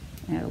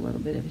 Add a little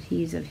bit of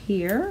adhesive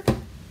here.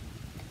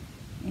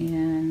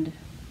 And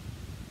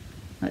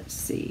let's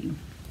see,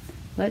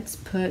 let's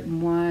put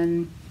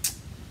one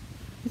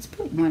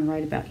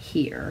right about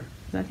here.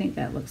 I think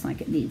that looks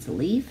like it needs a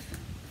leaf.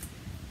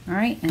 All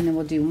right, and then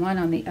we'll do one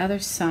on the other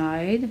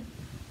side.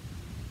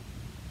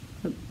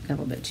 Oop, got a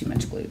little bit too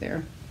much glue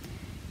there.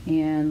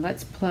 And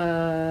let's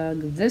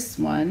plug this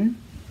one.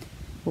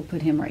 We'll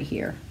put him right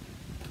here.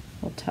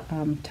 We'll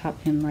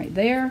top him right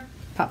there,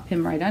 pop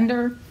him right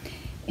under.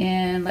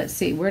 And let's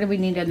see, where do we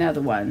need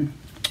another one?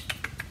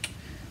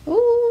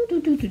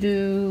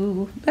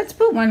 Ooh, let's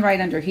put one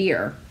right under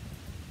here.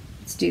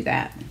 Let's do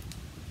that.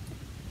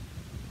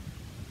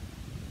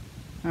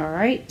 All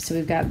right, so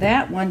we've got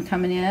that one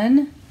coming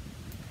in.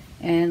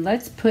 And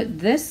let's put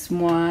this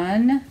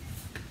one,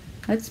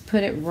 let's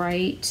put it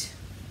right,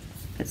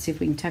 let's see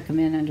if we can tuck them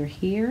in under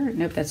here.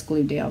 Nope, that's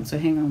glued down, so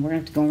hang on, we're gonna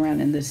have to go around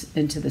in this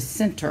into the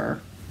center.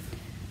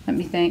 Let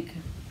me think,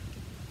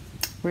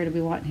 where do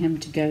we want him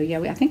to go? Yeah,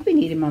 I think we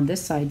need him on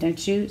this side,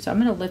 don't you? So I'm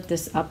gonna lift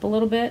this up a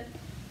little bit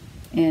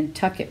and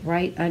tuck it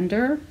right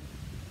under.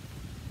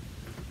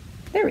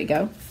 There we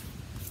go.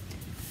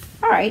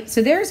 All right,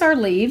 so there's our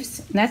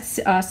leaves, and that's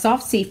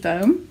soft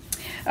seafoam.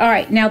 All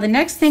right, now the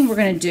next thing we're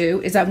gonna do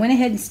is I went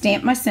ahead and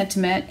stamped my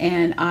sentiment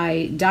and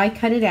I die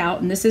cut it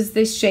out, and this is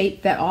the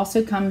shape that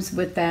also comes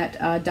with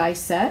that die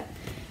set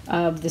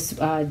of this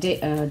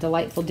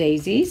Delightful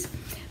Daisies.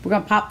 We're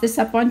gonna pop this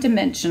up on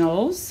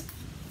dimensionals,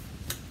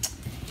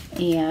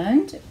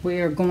 and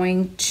we're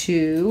going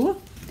to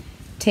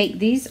take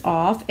these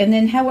off, and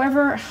then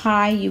however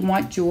high you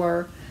want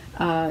your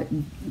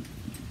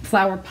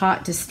flower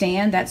pot to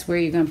stand, that's where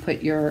you're going to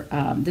put your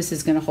this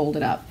is going to hold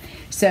it up.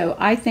 So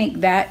I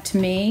think that, to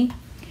me,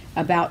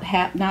 about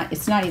half,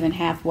 it's not even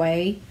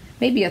halfway,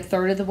 maybe a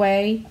third of the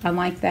way. I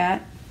like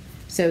that.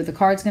 So the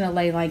card's going to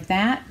lay like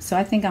that, so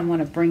I think I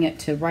want to bring it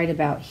to right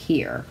about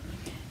here.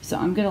 So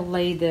I'm going to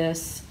lay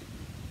this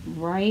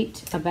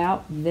right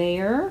about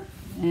there,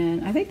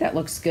 and I think that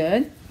looks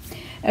good.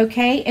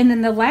 Okay, and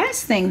then the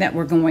last thing that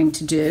we're going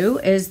to do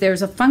is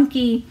there's a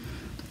funky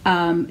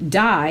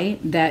die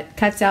that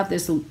cuts out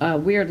this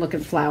weird looking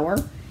flower,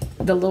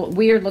 the little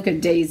weird looking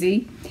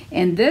daisy,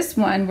 and this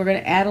one we're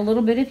going to add a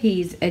little bit of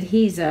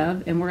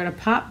adhesive, and we're going to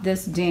pop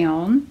this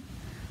down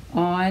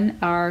on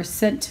our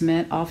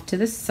sentiment off to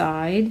the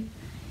side,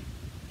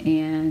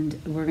 and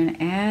we're going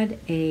to add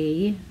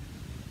a,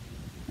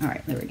 all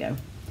right, there we go.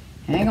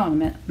 Hang on a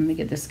minute, let me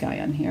get this guy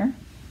on here.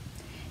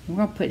 And we're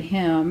going to put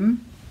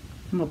him,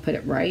 I'm going to put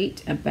it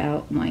right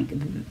about like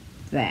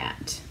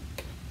that.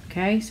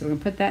 Okay, so we're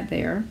gonna put that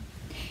there.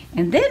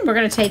 And then we're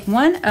gonna take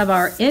one of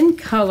our in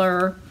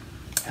color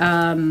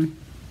dots,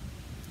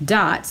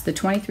 the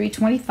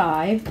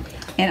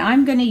 2325, and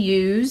I'm gonna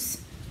use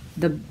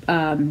the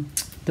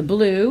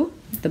blue,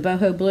 the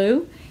boho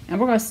blue, and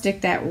we're gonna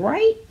stick that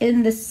right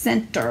in the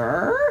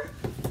center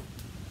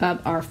of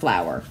our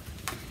flower.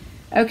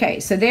 Okay,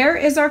 so there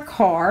is our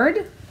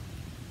card,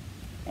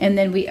 and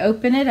then we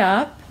open it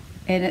up,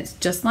 and it's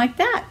just like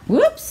that.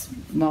 Whoops,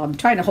 well, I'm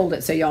trying to hold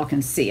it so y'all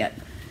can see it.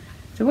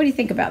 So what do you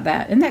think about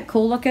that? Isn't that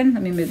cool looking?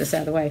 Let me move this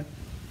out of the way.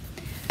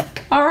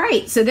 All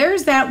right, so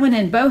there's that one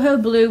in boho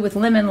blue with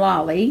lemon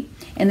lolly.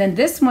 And then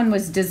this one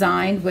was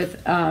designed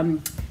with, I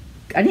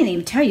didn't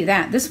even tell you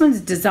that. This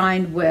one's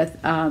designed with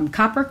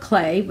copper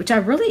clay, which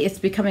it's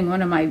becoming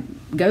one of my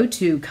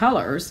go-to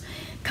colors.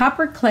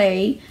 Copper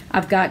clay,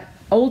 I've got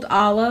old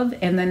olive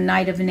and then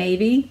night of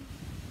navy.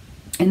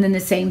 And then the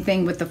same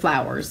thing with the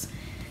flowers.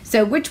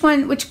 So which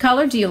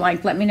color do you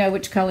like? Let me know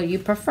which color you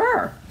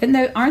prefer. And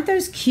aren't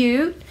those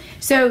cute?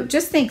 So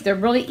just think, they're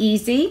really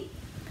easy,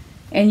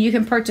 and you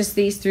can purchase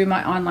these through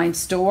my online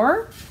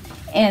store.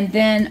 And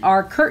then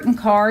our curtain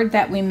card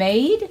that we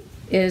made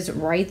is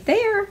right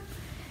there.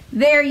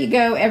 There you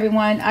go,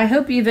 everyone. I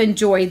hope you've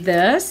enjoyed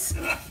this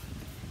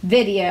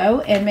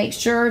video, and make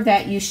sure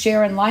that you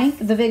share and like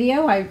the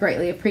video. I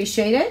greatly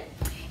appreciate it.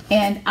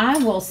 And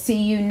I will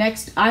see you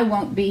next. I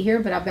won't be here,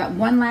 but I've got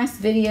one last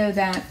video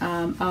that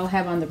I'll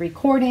have on the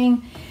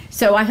recording.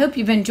 So I hope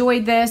you've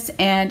enjoyed this,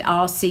 and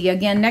I'll see you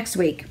again next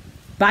week.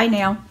 Bye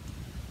now.